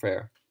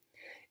warfare.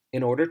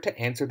 In order to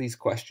answer these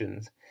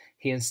questions,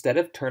 he, instead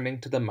of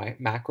turning to the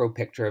macro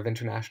picture of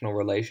international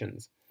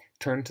relations,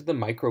 turned to the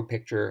micro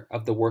picture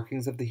of the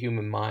workings of the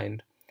human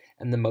mind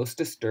and the most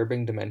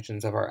disturbing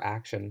dimensions of our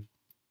action.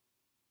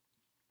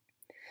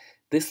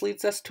 This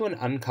leads us to an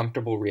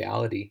uncomfortable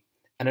reality,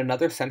 and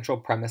another central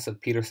premise of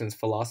Peterson's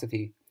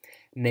philosophy,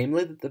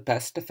 namely that the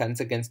best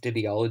defense against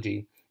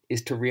ideology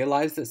is to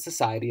realize that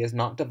society is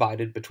not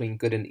divided between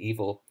good and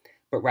evil,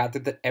 but rather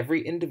that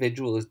every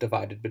individual is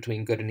divided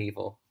between good and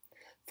evil.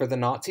 For the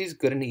Nazis,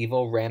 good and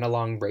evil ran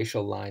along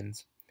racial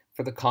lines.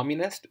 For the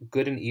communist,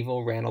 good and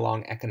evil ran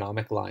along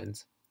economic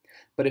lines.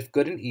 But if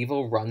good and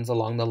evil runs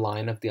along the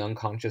line of the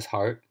unconscious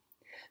heart,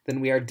 then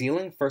we are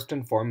dealing first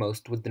and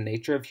foremost with the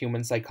nature of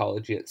human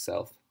psychology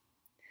itself.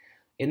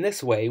 In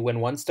this way,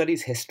 when one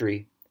studies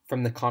history,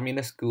 from the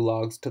communist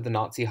gulags to the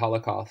Nazi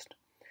Holocaust,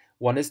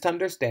 one is to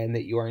understand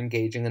that you are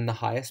engaging in the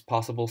highest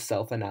possible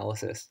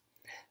self-analysis,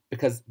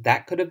 because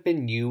that could have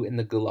been you in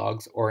the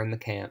gulags or in the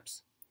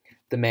camps.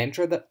 The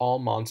mantra that all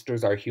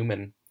monsters are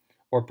human,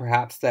 or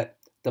perhaps that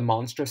the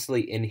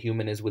monstrously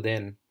inhuman is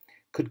within,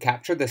 could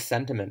capture this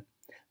sentiment,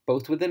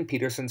 both within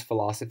Peterson's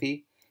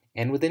philosophy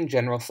and within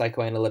general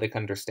psychoanalytic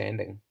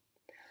understanding.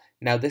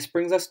 Now this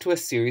brings us to a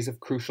series of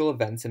crucial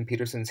events in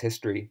Peterson's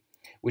history,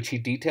 which he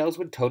details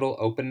with total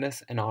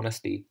openness and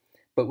honesty,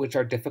 but which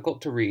are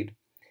difficult to read.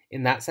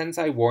 In that sense,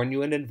 I warn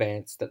you in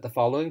advance that the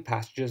following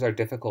passages are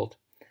difficult,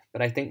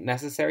 but I think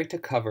necessary to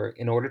cover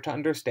in order to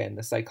understand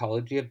the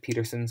psychology of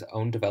Peterson's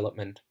own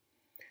development.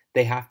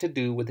 They have to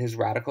do with his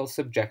radical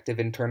subjective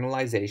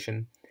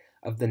internalization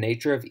of the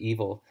nature of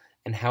evil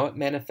and how it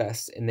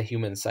manifests in the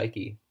human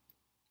psyche.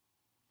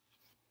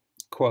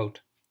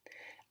 Quote,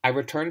 "I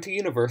returned to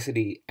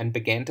university and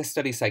began to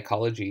study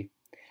psychology.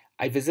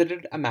 I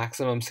visited a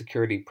maximum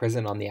security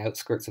prison on the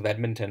outskirts of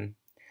Edmonton.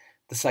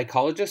 The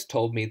psychologist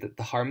told me that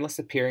the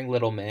harmless-appearing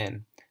little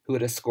man, who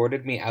had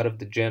escorted me out of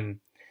the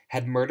gym,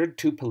 had murdered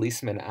 2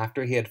 policemen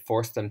after he had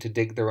forced them to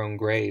dig their own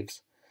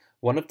graves.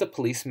 One of the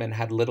policemen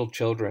had little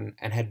children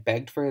and had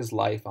begged for his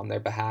life on their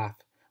behalf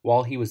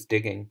while he was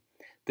digging.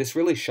 This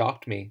really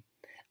shocked me.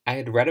 I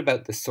had read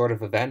about this sort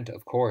of event,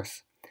 of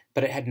course,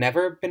 but it had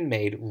never been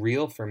made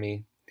real for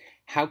me.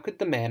 How could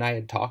the man I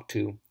had talked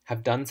to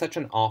have done such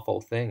an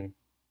awful thing?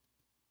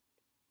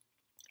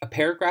 A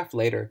paragraph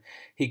later,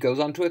 he goes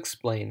on to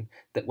explain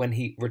that when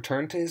he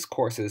returned to his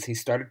courses, he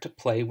started to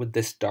play with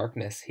this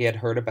darkness he had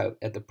heard about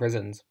at the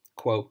prisons.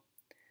 Quote,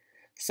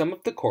 "Some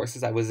of the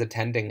courses I was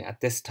attending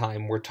at this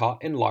time were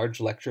taught in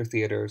large lecture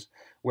theaters,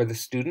 where the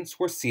students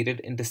were seated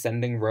in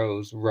descending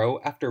rows,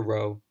 row after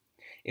row.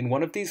 In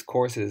one of these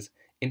courses,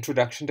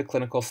 Introduction to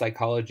Clinical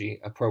Psychology,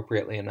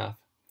 appropriately enough,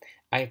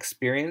 I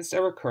experienced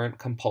a recurrent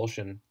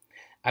compulsion.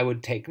 I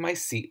would take my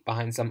seat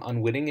behind some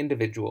unwitting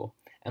individual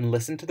and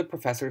listen to the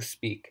professor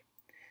speak.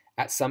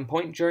 At some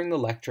point during the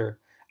lecture,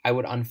 I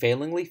would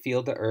unfailingly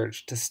feel the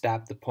urge to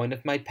stab the point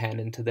of my pen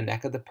into the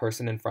neck of the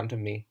person in front of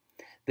me.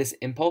 This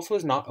impulse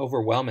was not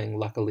overwhelming,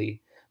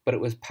 luckily, but it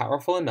was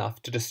powerful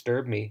enough to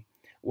disturb me.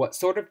 What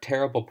sort of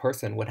terrible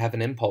person would have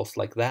an impulse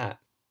like that?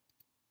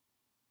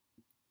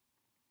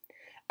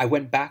 I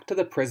went back to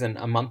the prison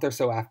a month or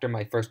so after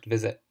my first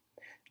visit.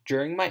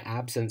 During my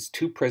absence,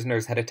 2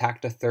 prisoners had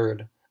attacked a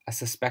third, a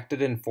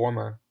suspected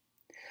informer.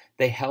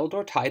 They held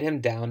or tied him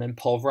down and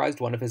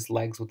pulverized one of his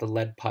legs with a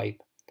lead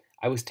pipe.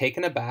 I was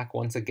taken aback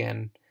once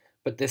again,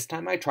 but this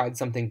time I tried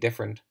something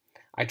different.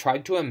 I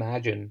tried to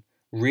imagine,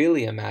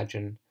 really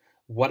imagine,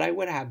 what I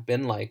would have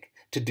been like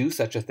to do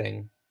such a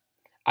thing.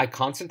 I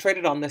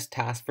concentrated on this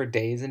task for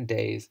days and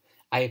days.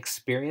 I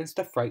experienced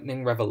a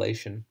frightening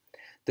revelation.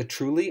 The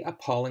truly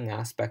appalling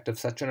aspect of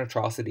such an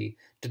atrocity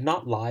did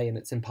not lie in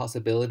its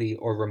impossibility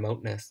or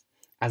remoteness,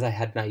 as I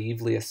had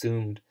naively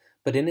assumed,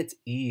 but in its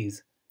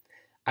ease.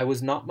 I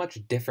was not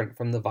much different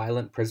from the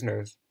violent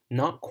prisoners,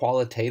 not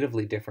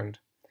qualitatively different.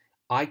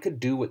 I could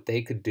do what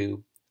they could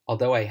do,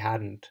 although I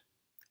hadn't."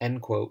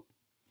 End quote.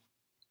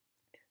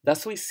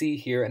 Thus we see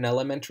here an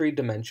elementary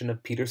dimension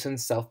of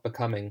Peterson's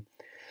self-becoming,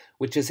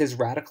 which is his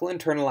radical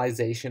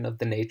internalization of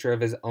the nature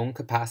of his own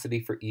capacity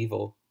for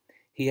evil.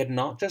 He had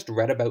not just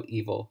read about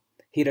evil,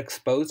 he had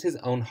exposed his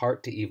own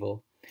heart to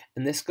evil,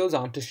 and this goes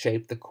on to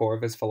shape the core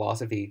of his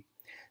philosophy.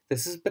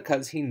 This is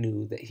because he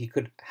knew that he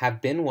could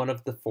have been one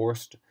of the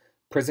forced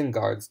prison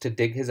guards to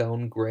dig his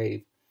own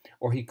grave,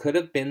 or he could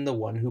have been the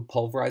one who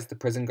pulverized the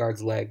prison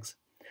guard's legs,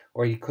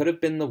 or he could have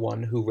been the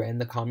one who ran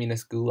the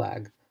communist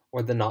gulag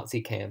or the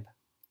Nazi camp.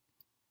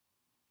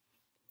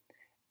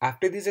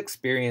 After these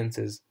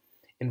experiences,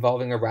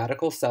 involving a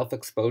radical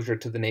self-exposure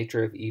to the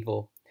nature of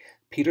evil,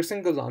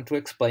 Peterson goes on to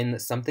explain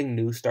that something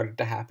new started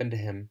to happen to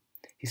him.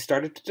 He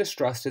started to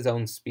distrust his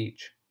own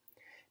speech.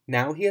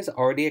 Now he has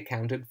already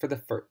accounted for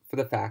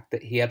the fact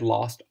that he had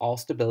lost all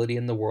stability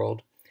in the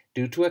world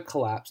due to a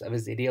collapse of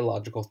his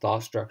ideological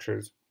thought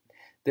structures.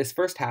 This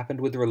first happened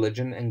with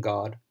religion and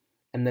God,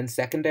 and then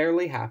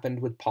secondarily happened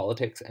with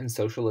politics and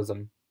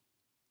socialism.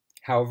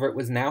 However, it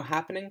was now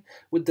happening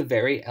with the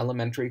very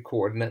elementary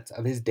coordinates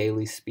of his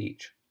daily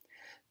speech.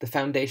 The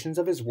foundations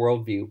of his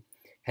worldview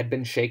had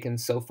been shaken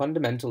so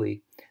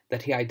fundamentally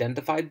that he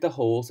identified the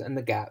holes and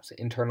the gaps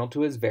internal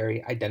to his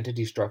very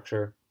identity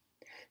structure.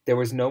 There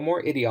was no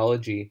more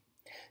ideology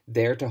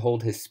there to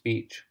hold his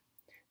speech.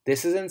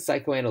 This is in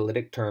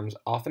psychoanalytic terms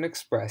often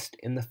expressed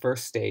in the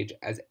first stage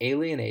as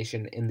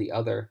alienation in the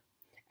other,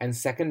 and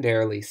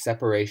secondarily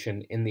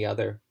separation in the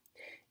other.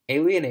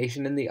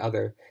 Alienation in the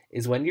other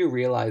is when you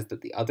realize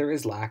that the other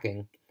is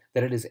lacking,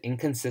 that it is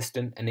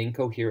inconsistent and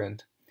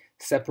incoherent.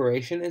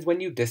 Separation is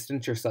when you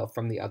distance yourself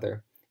from the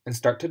other and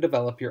start to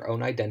develop your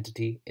own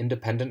identity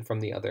independent from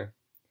the other.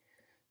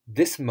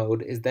 This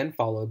mode is then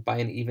followed by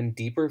an even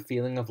deeper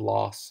feeling of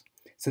loss,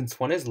 since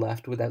one is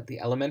left without the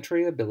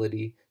elementary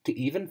ability to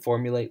even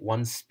formulate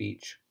one's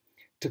speech.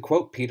 To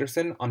quote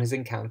Peterson on his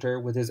encounter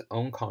with his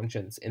own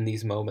conscience in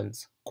these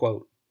moments,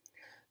 quote,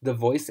 "The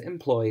voice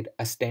employed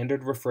a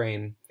standard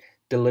refrain,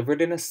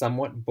 delivered in a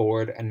somewhat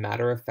bored and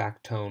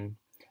matter-of-fact tone.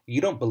 You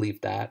don't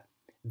believe that.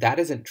 That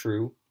isn't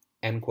true."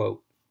 End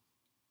quote.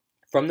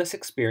 From this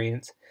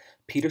experience,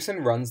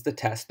 Peterson runs the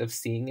test of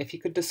seeing if he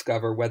could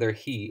discover whether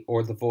he,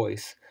 or the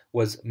voice,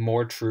 was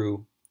more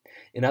true.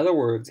 In other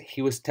words,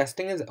 he was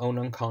testing his own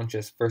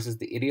unconscious versus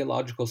the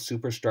ideological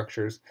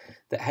superstructures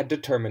that had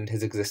determined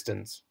his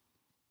existence.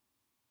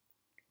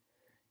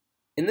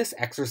 In this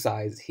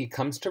exercise, he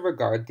comes to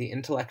regard the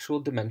intellectual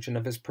dimension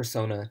of his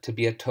persona to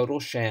be a total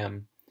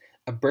sham,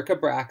 a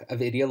bric-a-brac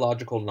of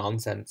ideological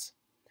nonsense.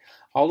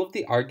 All of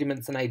the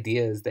arguments and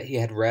ideas that he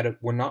had read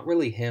were not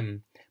really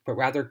him, but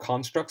rather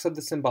constructs of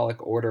the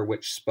symbolic order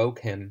which spoke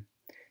him.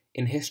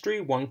 In history,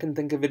 one can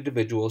think of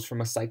individuals from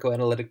a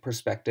psychoanalytic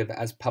perspective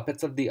as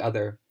puppets of the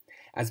other,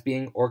 as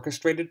being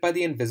orchestrated by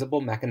the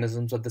invisible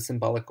mechanisms of the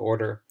symbolic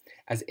order,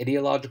 as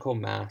ideological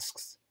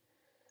masks.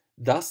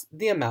 Thus,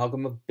 the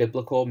amalgam of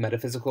biblical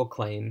metaphysical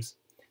claims,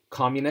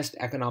 communist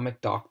economic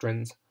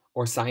doctrines,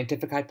 or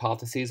scientific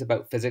hypotheses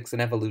about physics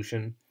and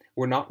evolution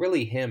were not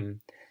really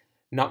him,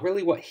 not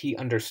really what he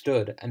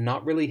understood, and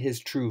not really his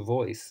true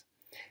voice.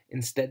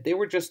 Instead, they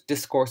were just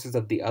discourses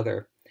of the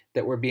other,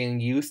 that were being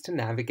used to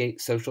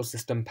navigate social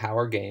system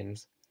power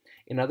games.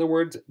 In other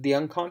words, the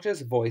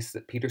unconscious voice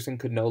that Peterson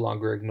could no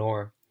longer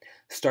ignore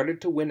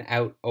started to win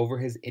out over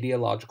his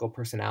ideological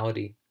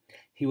personality.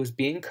 He was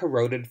being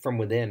corroded from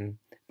within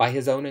by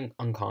his own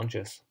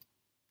unconscious.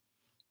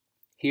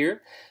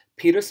 Here,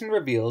 Peterson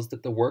reveals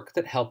that the work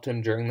that helped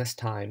him during this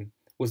time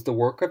was the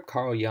work of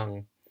Carl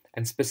Jung,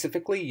 and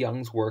specifically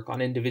Jung's work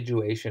on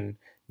individuation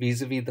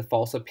vis-a-vis the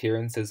false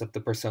appearances of the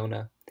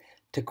persona,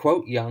 to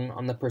quote Jung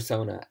on the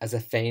persona as a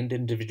feigned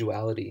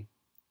individuality.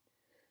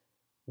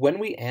 When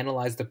we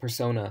analyze the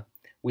persona,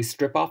 we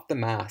strip off the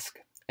mask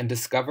and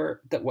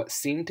discover that what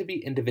seemed to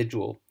be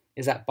individual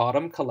is at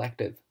bottom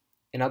collective.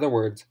 In other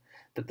words,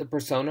 that the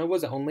persona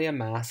was only a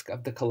mask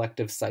of the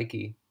collective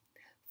psyche.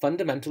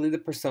 Fundamentally, the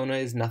persona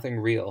is nothing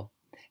real.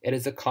 It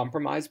is a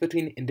compromise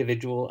between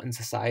individual and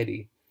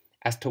society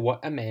as to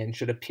what a man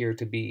should appear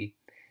to be.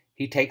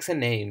 He takes a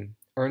name,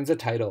 earns a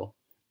title,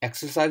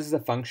 exercises a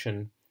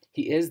function.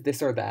 He is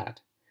this or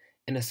that.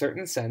 In a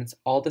certain sense,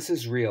 all this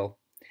is real.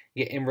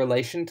 Yet in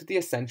relation to the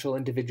essential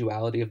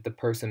individuality of the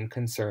person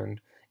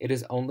concerned, it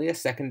is only a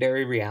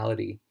secondary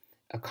reality,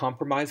 a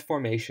compromise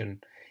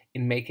formation,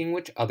 in making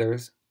which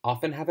others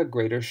often have a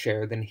greater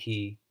share than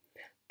he.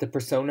 The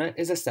persona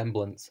is a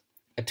semblance,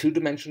 a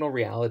two-dimensional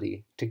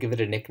reality, to give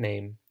it a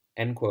nickname."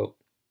 End quote.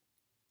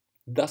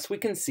 Thus we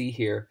can see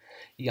here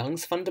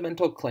Jung's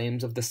fundamental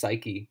claims of the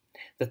psyche,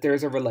 that there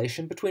is a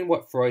relation between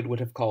what Freud would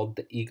have called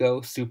the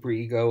ego,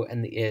 superego,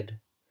 and the id.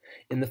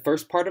 In the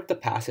first part of the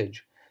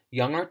passage,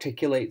 Jung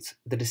articulates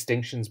the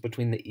distinctions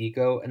between the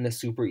ego and the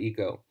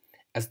superego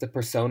as the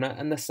persona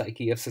and the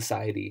psyche of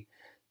society,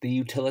 the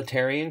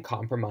utilitarian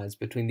compromise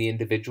between the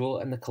individual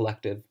and the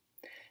collective.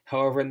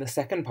 However, in the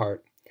second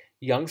part,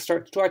 Jung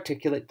starts to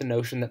articulate the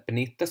notion that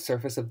beneath the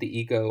surface of the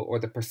ego or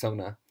the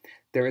persona,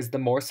 there is the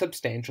more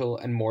substantial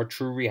and more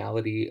true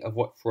reality of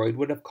what Freud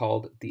would have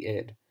called the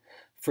id.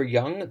 For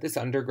Jung, this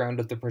underground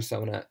of the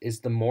persona is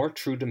the more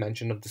true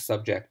dimension of the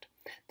subject,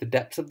 the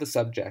depths of the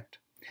subject,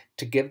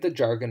 to give the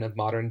jargon of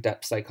modern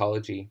depth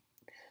psychology.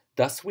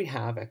 Thus we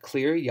have a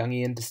clear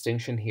Jungian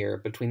distinction here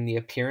between the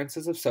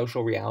appearances of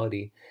social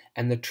reality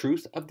and the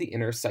truth of the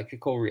inner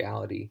psychical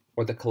reality,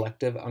 or the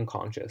collective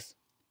unconscious.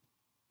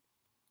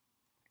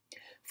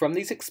 From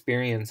these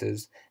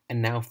experiences,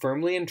 and now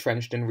firmly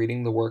entrenched in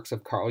reading the works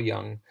of Carl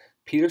Jung,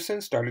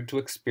 Peterson started to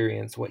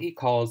experience what he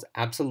calls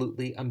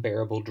absolutely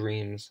unbearable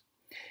dreams.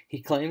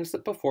 He claims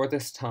that before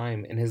this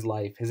time in his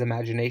life, his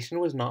imagination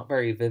was not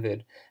very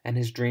vivid, and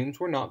his dreams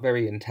were not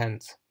very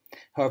intense.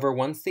 However,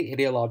 once the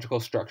ideological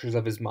structures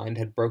of his mind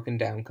had broken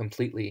down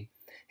completely,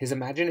 his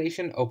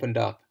imagination opened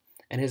up,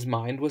 and his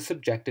mind was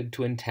subjected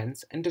to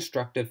intense and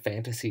destructive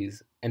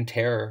fantasies and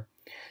terror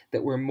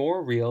that were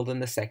more real than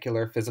the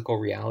secular physical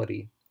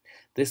reality.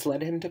 This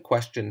led him to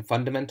question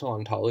fundamental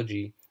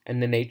ontology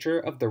and the nature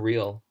of the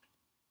real.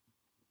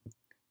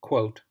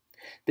 Quote,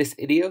 "This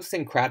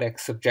idiosyncratic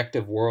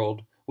subjective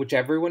world, which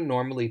everyone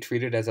normally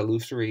treated as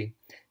illusory,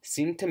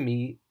 seemed to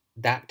me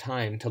that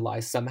time to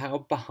lie somehow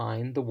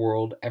behind the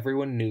world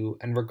everyone knew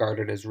and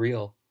regarded as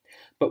real.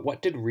 But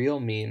what did real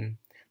mean?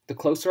 The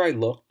closer I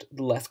looked,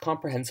 the less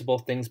comprehensible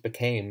things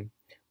became.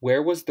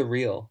 Where was the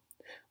real?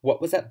 What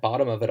was at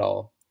bottom of it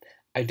all?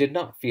 I did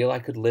not feel I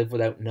could live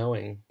without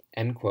knowing."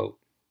 End quote.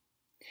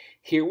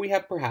 Here we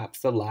have perhaps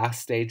the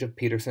last stage of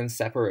Peterson's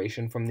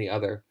separation from the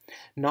other.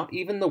 Not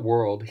even the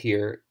world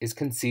here is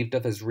conceived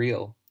of as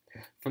real.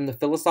 From the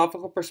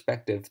philosophical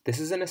perspective, this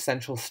is an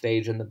essential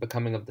stage in the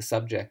becoming of the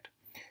subject.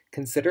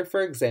 Consider,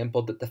 for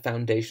example, that the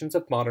foundations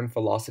of modern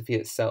philosophy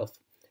itself,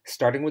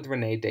 starting with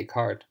René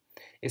Descartes,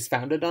 is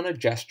founded on a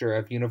gesture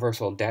of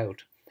universal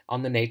doubt,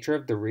 on the nature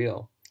of the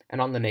real, and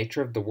on the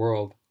nature of the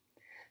world.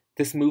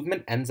 This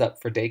movement ends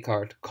up for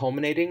Descartes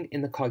culminating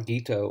in the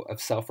cogito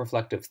of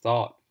self-reflective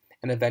thought,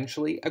 and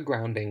eventually a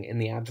grounding in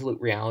the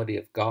absolute reality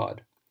of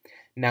God.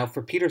 Now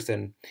for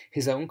Peterson,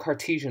 his own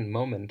Cartesian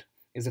moment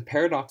is a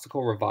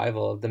paradoxical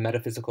revival of the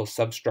metaphysical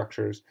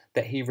substructures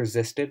that he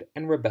resisted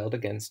and rebelled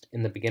against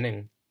in the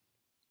beginning.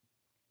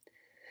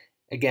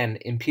 Again,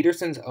 in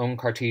Peterson's own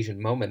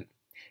Cartesian moment,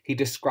 he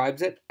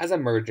describes it as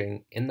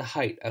emerging in the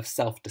height of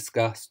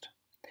self-disgust.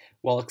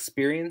 While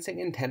experiencing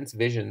intense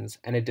visions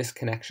and a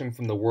disconnection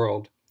from the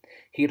world,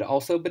 he had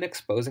also been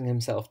exposing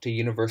himself to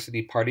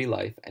university party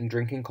life and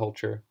drinking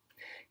culture.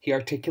 He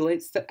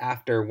articulates that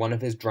after one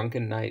of his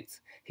drunken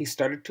nights, he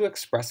started to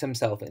express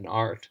himself in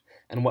art,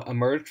 and what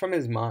emerged from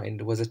his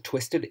mind was a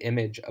twisted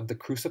image of the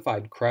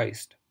crucified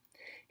Christ.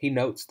 He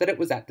notes that it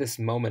was at this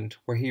moment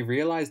where he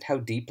realized how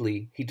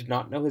deeply he did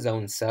not know his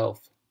own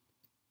self.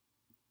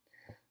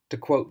 To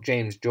quote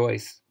James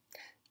Joyce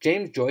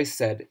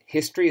said,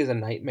 "History is a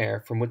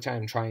nightmare from which I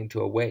am trying to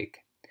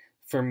awake.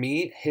 For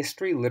me,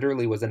 history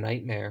literally was a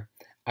nightmare.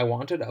 I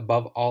wanted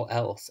above all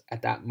else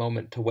at that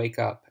moment to wake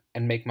up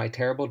and make my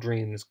terrible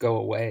dreams go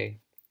away."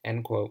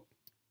 End quote.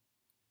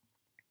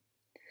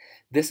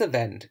 This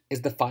event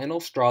is the final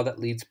straw that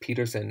leads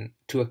Peterson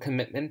to a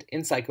commitment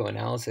in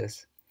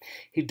psychoanalysis.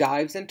 He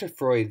dives into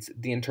Freud's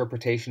The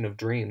Interpretation of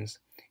Dreams,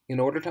 in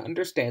order to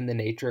understand the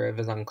nature of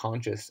his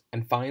unconscious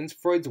and finds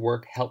Freud's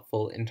work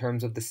helpful in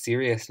terms of the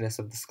seriousness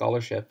of the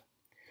scholarship.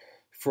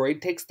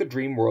 Freud takes the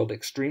dream world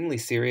extremely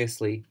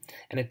seriously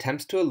and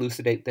attempts to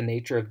elucidate the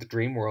nature of the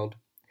dream world.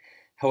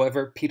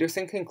 However,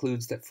 Peterson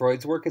concludes that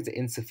Freud's work is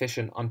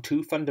insufficient on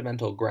two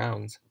fundamental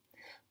grounds.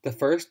 The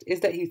first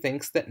is that he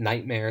thinks that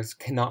nightmares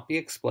cannot be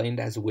explained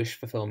as wish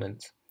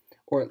fulfillments,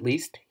 or at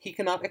least he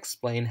cannot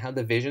explain how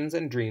the visions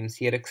and dreams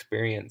he had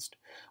experienced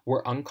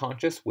were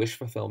unconscious wish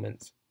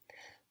fulfillments.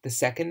 The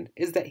second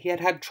is that he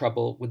had had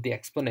trouble with the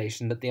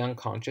explanation that the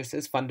unconscious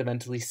is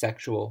fundamentally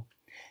sexual,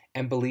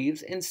 and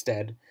believes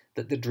instead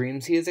that the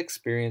dreams he is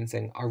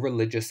experiencing are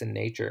religious in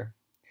nature.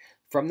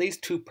 From these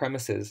two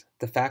premises,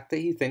 the fact that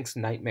he thinks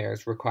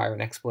nightmares require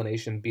an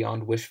explanation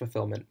beyond wish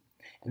fulfillment,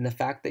 and the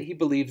fact that he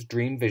believes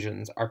dream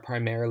visions are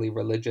primarily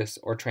religious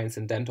or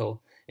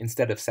transcendental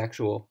instead of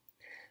sexual,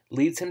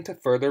 leads him to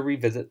further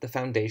revisit the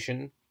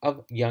foundation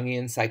of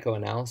Jungian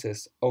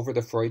psychoanalysis over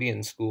the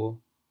Freudian school.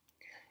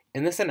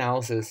 In this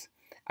analysis,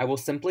 I will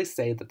simply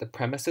say that the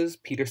premises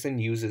Peterson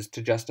uses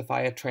to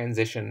justify a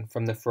transition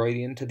from the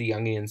Freudian to the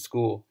Jungian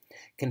school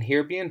can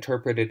here be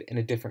interpreted in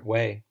a different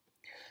way.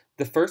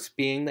 The first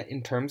being that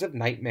in terms of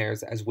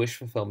nightmares as wish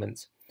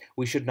fulfillments,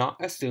 we should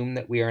not assume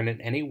that we are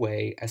in any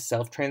way as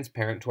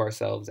self-transparent to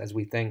ourselves as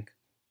we think.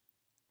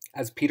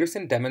 As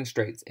Peterson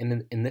demonstrates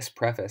in this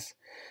preface,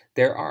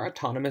 there are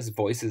autonomous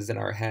voices in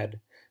our head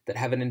that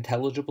have an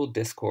intelligible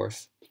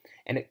discourse,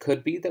 and it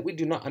could be that we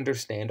do not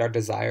understand our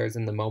desires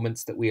in the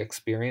moments that we are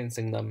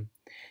experiencing them.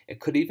 It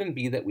could even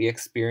be that we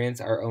experience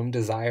our own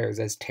desires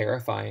as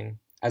terrifying,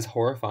 as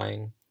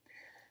horrifying.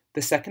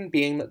 The second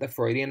being that the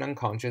Freudian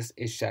unconscious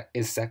is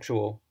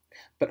sexual,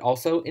 but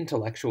also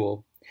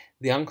intellectual.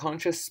 The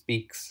unconscious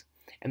speaks,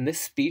 and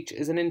this speech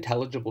is an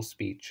intelligible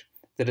speech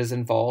that is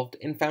involved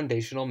in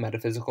foundational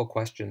metaphysical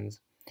questions.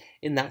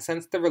 In that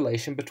sense, the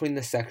relation between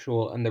the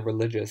sexual and the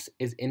religious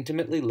is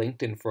intimately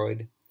linked in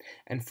Freud,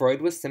 and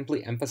Freud was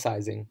simply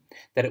emphasizing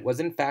that it was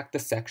in fact the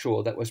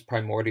sexual that was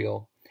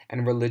primordial,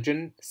 and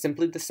religion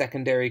simply the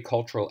secondary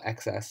cultural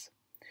excess.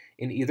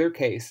 In either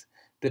case,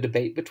 the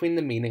debate between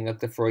the meaning of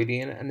the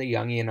Freudian and the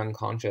Jungian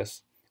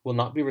unconscious will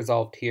not be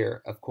resolved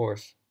here, of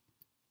course.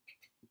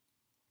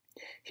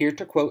 Here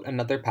to quote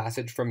another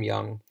passage from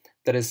Jung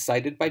that is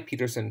cited by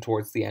Peterson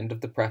towards the end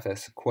of the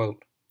preface,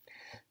 quote,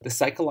 "The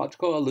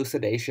psychological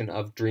elucidation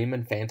of dream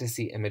and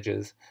fantasy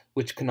images,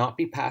 which cannot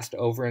be passed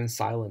over in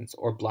silence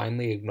or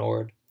blindly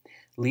ignored,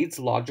 leads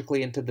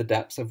logically into the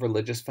depths of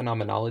religious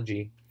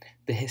phenomenology.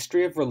 The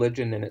history of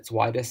religion in its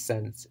widest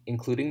sense,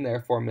 including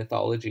therefore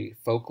mythology,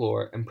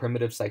 folklore, and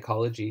primitive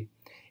psychology,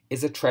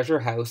 is a treasure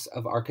house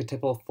of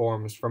archetypal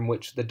forms from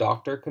which the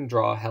doctor can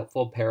draw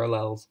helpful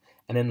parallels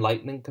and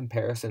enlightening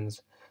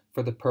comparisons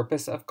for the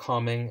purpose of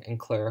calming and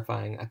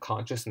clarifying a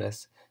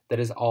consciousness that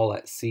is all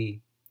at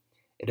sea.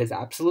 It is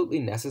absolutely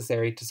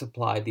necessary to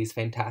supply these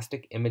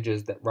fantastic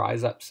images that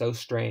rise up so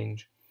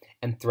strange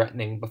and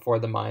threatening before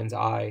the mind's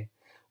eye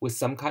with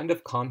some kind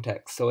of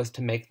context so as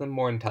to make them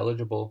more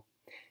intelligible.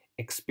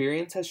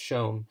 Experience has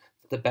shown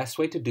that the best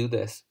way to do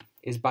this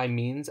is by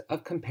means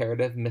of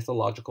comparative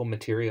mythological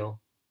material."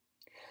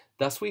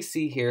 Thus we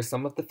see here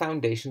some of the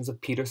foundations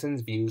of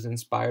Peterson's views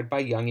inspired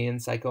by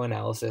Jungian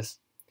psychoanalysis.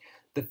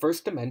 The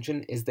first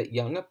dimension is that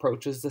Jung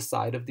approaches the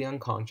side of the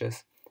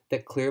unconscious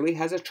that clearly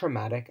has a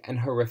traumatic and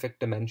horrific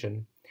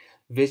dimension,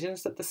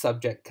 visions that the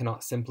subject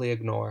cannot simply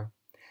ignore.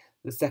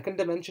 The second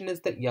dimension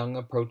is that Jung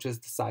approaches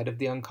the side of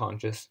the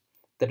unconscious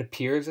that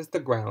appears as the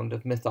ground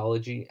of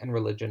mythology and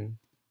religion.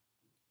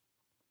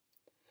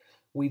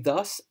 We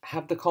thus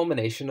have the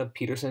culmination of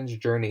Peterson's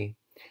journey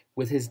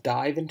with his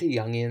dive into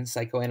Jungian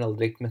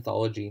psychoanalytic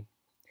mythology.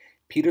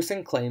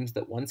 Peterson claims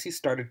that once he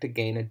started to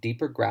gain a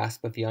deeper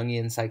grasp of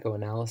Jungian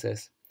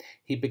psychoanalysis,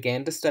 he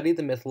began to study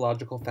the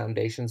mythological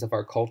foundations of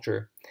our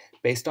culture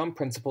based on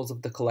principles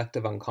of the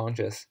collective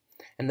unconscious,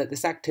 and that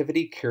this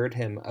activity cured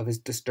him of his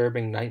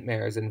disturbing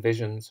nightmares and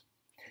visions.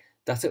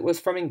 Thus it was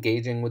from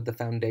engaging with the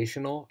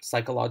foundational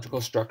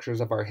psychological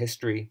structures of our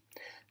history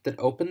that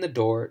opened the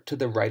door to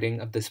the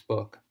writing of this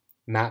book,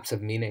 Maps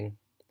of Meaning.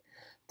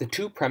 The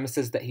two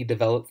premises that he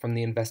developed from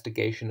the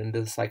investigation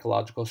into the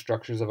psychological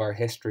structures of our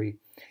history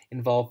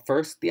involve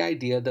first the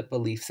idea that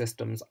belief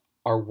systems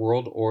are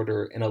world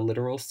order in a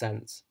literal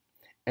sense,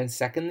 and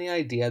second the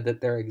idea that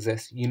there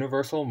exist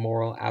universal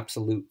moral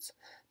absolutes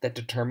that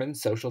determine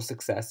social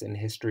success in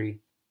history.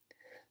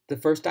 The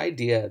first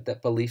idea,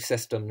 that belief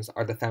systems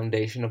are the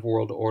foundation of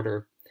world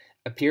order,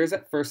 appears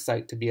at first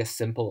sight to be a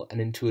simple and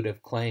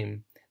intuitive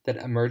claim that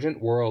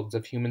emergent worlds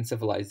of human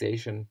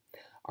civilization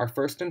are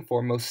first and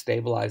foremost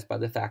stabilized by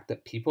the fact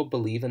that people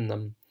believe in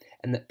them,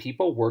 and that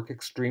people work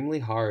extremely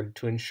hard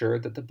to ensure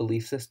that the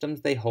belief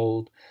systems they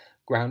hold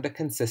ground a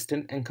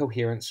consistent and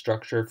coherent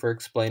structure for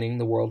explaining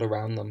the world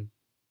around them.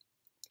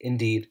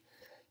 Indeed,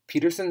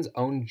 Peterson's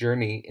own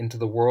journey into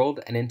the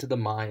world and into the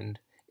mind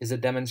is a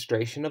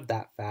demonstration of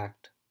that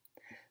fact.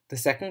 The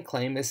second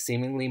claim is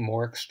seemingly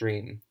more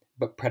extreme,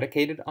 but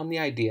predicated on the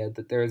idea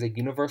that there is a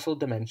universal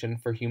dimension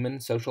for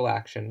human social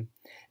action,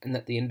 and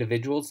that the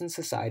individuals and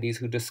societies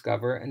who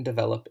discover and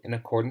develop in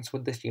accordance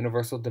with this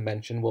universal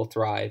dimension will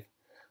thrive,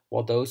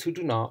 while those who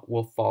do not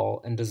will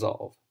fall and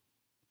dissolve.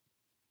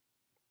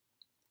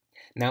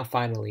 Now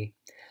finally,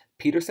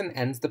 Peterson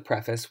ends the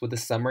preface with a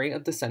summary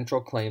of the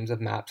central claims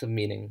of maps of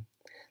meaning.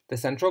 The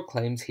central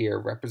claims here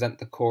represent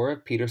the core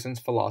of Peterson's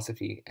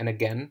philosophy, and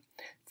again,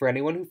 for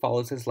anyone who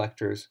follows his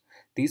lectures,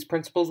 these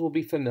principles will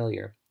be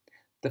familiar.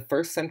 The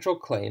first central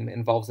claim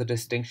involves a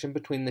distinction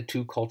between the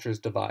two cultures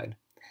divide,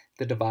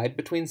 the divide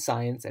between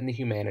science and the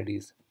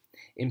humanities.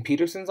 In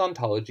Peterson's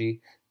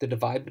ontology, the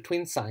divide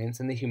between science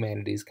and the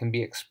humanities can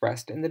be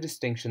expressed in the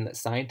distinction that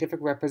scientific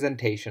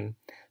representation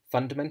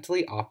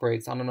fundamentally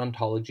operates on an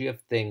ontology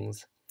of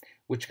things,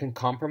 which can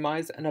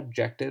compromise an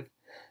objective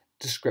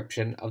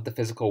description of the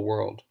physical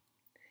world.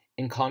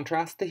 In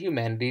contrast, the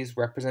humanities'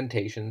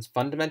 representations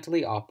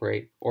fundamentally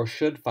operate, or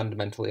should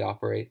fundamentally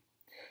operate,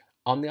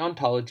 on the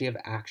ontology of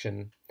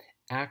action,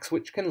 acts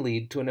which can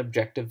lead to an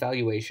objective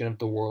valuation of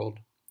the world.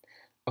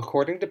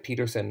 According to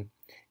Peterson,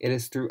 it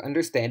is through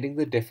understanding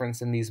the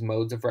difference in these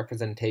modes of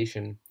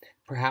representation,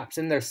 perhaps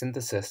in their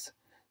synthesis,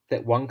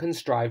 that one can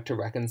strive to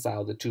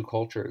reconcile the two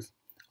cultures,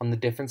 on the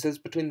differences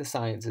between the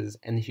sciences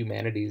and the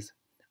humanities,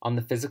 on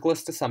the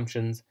physicalist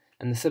assumptions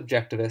and the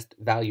subjectivist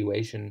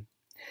valuation.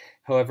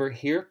 However,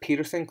 here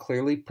Peterson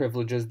clearly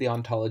privileges the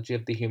ontology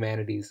of the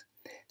humanities,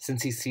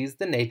 since he sees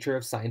the nature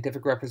of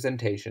scientific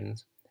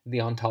representations,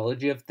 the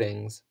ontology of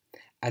things,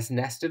 as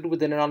nested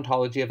within an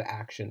ontology of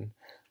action,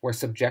 where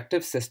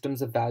subjective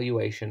systems of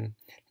valuation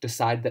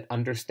decide that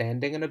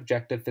understanding an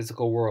objective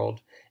physical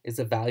world is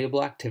a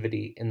valuable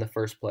activity in the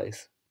first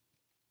place.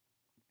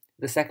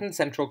 The second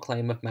central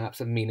claim of maps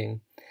of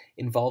meaning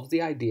involves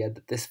the idea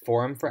that this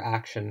forum for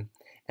action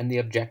and the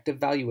objective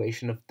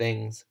valuation of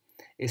things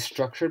is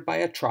structured by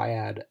a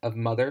triad of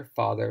mother,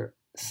 father,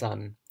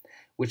 son,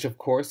 which of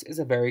course is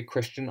a very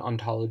Christian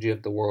ontology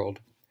of the world.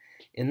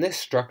 In this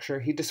structure,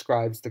 he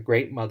describes the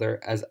Great Mother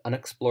as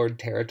unexplored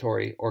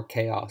territory or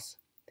chaos.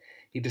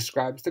 He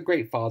describes the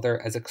Great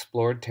Father as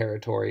explored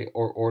territory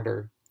or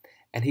order,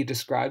 and he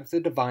describes the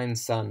Divine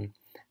Son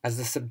as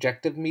the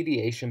subjective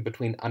mediation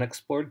between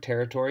unexplored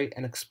territory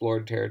and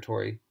explored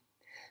territory.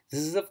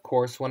 This is of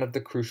course one of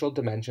the crucial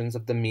dimensions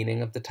of the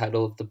meaning of the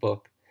title of the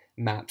book,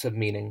 Maps of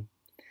Meaning.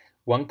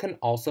 One can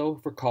also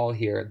recall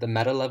here the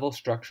meta-level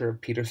structure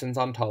of Peterson's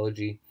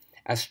ontology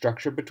as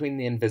structure between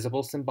the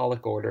invisible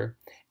symbolic order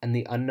and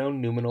the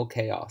unknown noumenal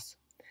chaos.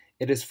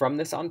 It is from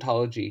this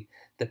ontology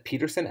that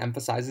Peterson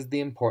emphasizes the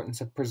importance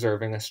of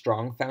preserving a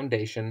strong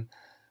foundation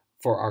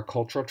for our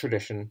cultural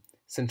tradition,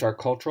 since our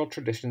cultural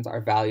traditions are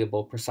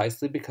valuable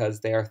precisely because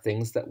they are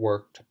things that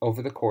worked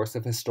over the course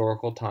of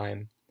historical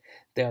time.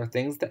 They are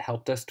things that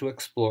helped us to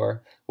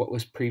explore what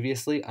was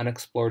previously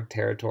unexplored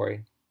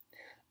territory.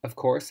 Of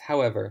course,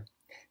 however,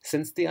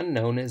 since the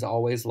unknown is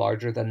always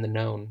larger than the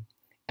known,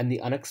 and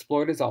the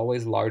unexplored is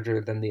always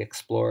larger than the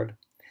explored,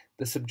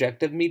 the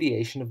subjective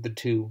mediation of the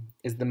two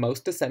is the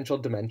most essential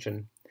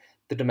dimension,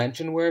 the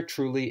dimension where a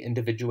truly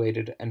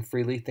individuated and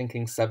freely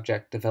thinking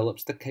subject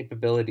develops the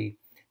capability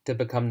to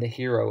become the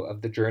hero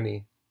of the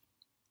journey.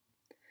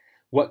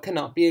 What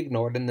cannot be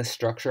ignored in this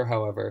structure,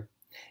 however,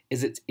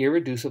 is its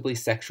irreducibly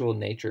sexual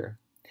nature,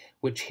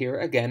 which here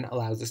again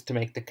allows us to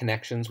make the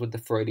connections with the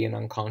Freudian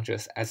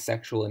unconscious as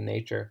sexual in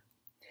nature.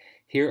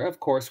 Here, of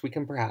course, we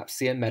can perhaps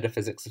see a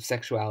metaphysics of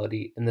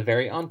sexuality in the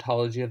very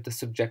ontology of the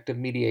subjective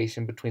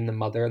mediation between the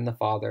mother and the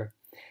father.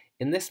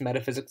 In this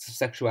metaphysics of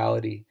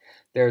sexuality,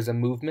 there is a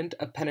movement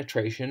of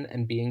penetration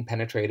and being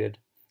penetrated,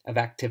 of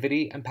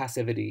activity and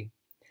passivity.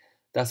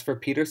 Thus, for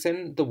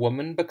Peterson, the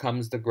woman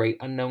becomes the great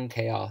unknown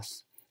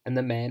chaos, and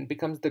the man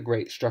becomes the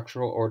great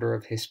structural order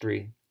of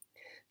history.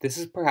 This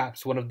is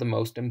perhaps one of the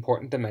most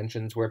important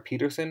dimensions where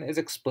Peterson is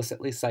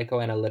explicitly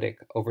psychoanalytic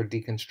over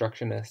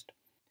deconstructionist,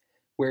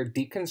 where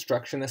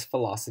deconstructionist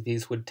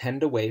philosophies would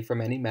tend away from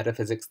any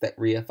metaphysics that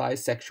reifies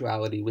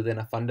sexuality within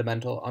a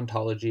fundamental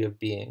ontology of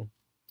being.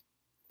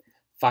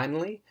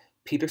 Finally,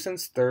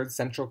 Peterson's third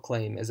central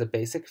claim is a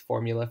basic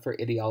formula for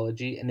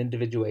ideology and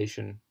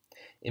individuation.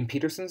 In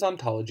Peterson's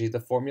ontology, the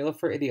formula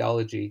for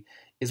ideology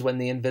is when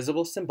the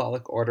invisible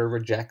symbolic order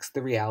rejects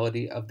the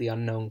reality of the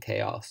unknown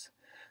chaos.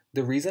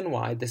 The reason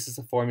why this is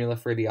a formula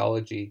for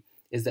ideology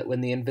is that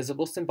when the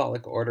invisible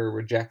symbolic order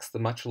rejects the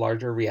much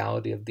larger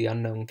reality of the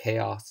unknown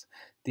chaos,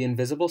 the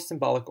invisible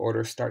symbolic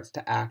order starts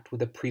to act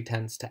with a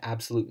pretense to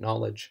absolute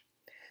knowledge.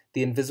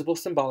 The invisible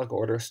symbolic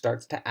order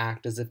starts to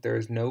act as if there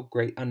is no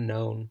great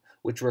unknown,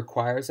 which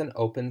requires an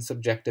open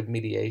subjective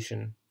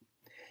mediation.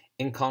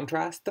 In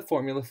contrast, the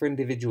formula for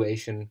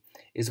individuation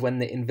is when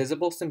the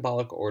invisible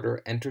symbolic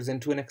order enters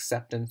into an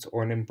acceptance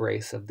or an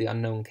embrace of the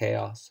unknown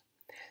chaos.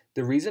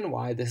 The reason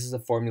why this is a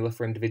formula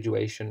for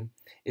individuation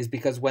is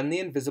because when the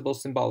invisible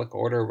symbolic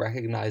order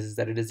recognizes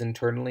that it is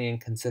internally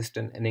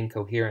inconsistent and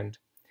incoherent,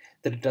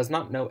 that it does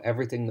not know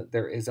everything, that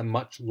there is a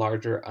much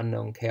larger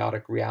unknown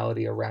chaotic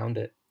reality around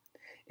it,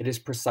 it is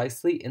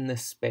precisely in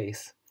this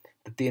space,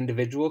 that the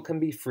individual can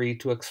be free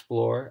to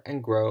explore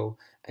and grow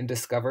and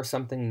discover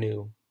something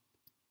new.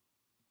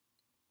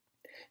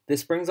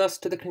 This brings us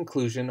to the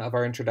conclusion of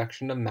our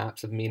introduction of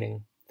maps of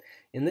meaning.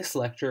 In this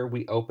lecture,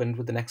 we opened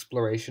with an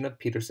exploration of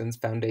Peterson's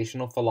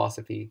foundational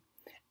philosophy,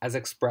 as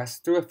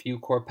expressed through a few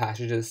core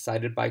passages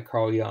cited by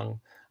Carl Jung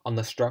on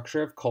the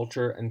structure of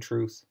culture and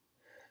truth.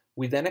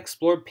 We then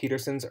explored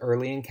Peterson's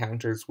early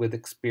encounters with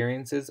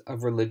experiences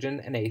of religion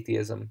and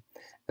atheism,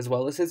 as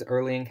well as his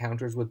early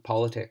encounters with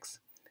politics,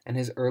 and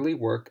his early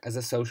work as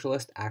a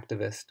socialist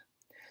activist.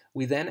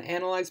 We then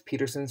analyzed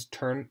Peterson's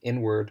turn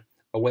inward,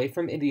 away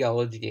from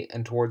ideology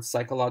and towards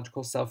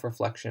psychological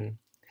self-reflection,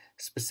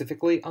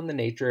 specifically on the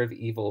nature of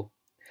evil.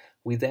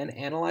 We then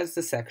analyzed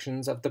the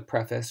sections of the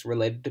preface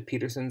related to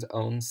Peterson's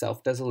own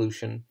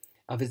self-dissolution,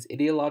 of his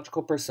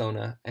ideological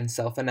persona, and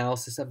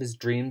self-analysis of his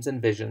dreams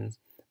and visions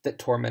that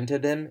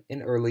tormented him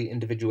in early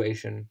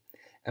individuation.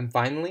 And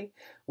finally,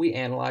 we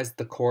analyzed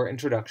the core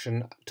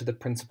introduction to the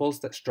principles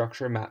that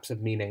structure maps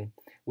of meaning,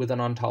 with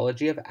an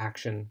ontology of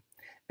action,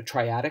 a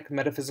triadic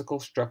metaphysical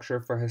structure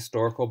for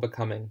historical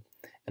becoming,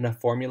 and a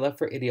formula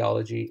for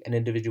ideology and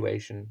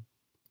individuation.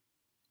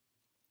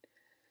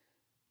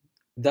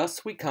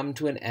 Thus we come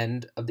to an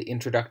end of the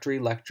introductory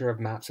lecture of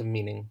Maps of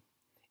Meaning.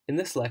 In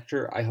this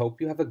lecture, I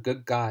hope you have a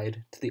good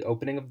guide to the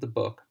opening of the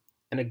book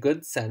and a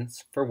good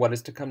sense for what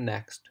is to come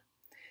next.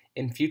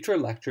 In future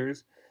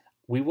lectures,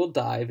 we will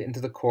dive into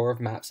the core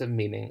of Maps of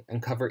Meaning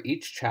and cover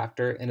each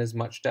chapter in as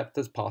much depth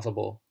as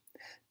possible,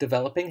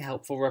 developing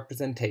helpful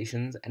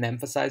representations and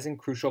emphasizing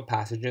crucial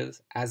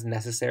passages as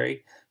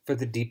necessary for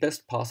the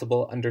deepest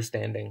possible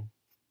understanding.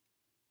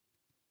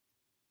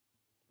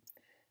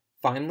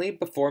 Finally,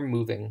 before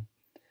moving,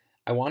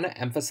 I want to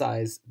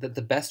emphasize that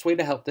the best way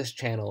to help this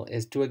channel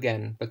is to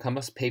again become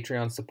a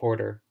Patreon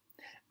supporter.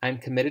 I am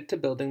committed to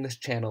building this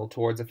channel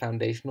towards a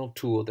foundational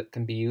tool that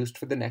can be used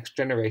for the next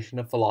generation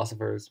of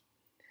philosophers.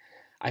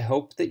 I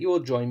hope that you will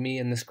join me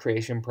in this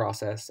creation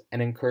process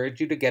and encourage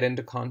you to get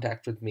into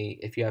contact with me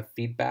if you have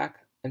feedback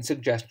and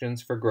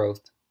suggestions for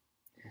growth.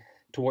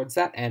 Towards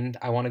that end,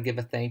 I want to give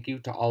a thank you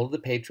to all of the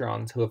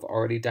Patreons who have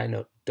already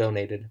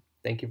donated.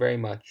 Thank you very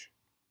much.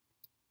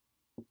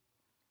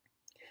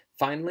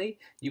 Finally,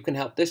 you can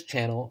help this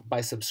channel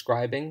by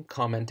subscribing,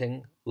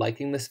 commenting,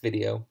 liking this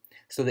video,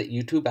 so that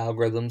YouTube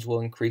algorithms will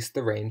increase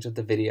the range of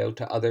the video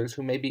to others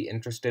who may be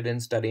interested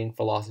in studying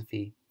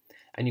philosophy.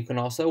 And you can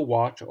also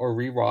watch or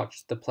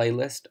rewatch the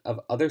playlist of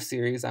other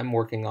series I'm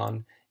working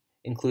on,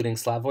 including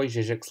Slavoj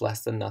Žižek's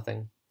Less Than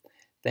Nothing.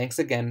 Thanks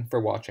again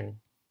for watching.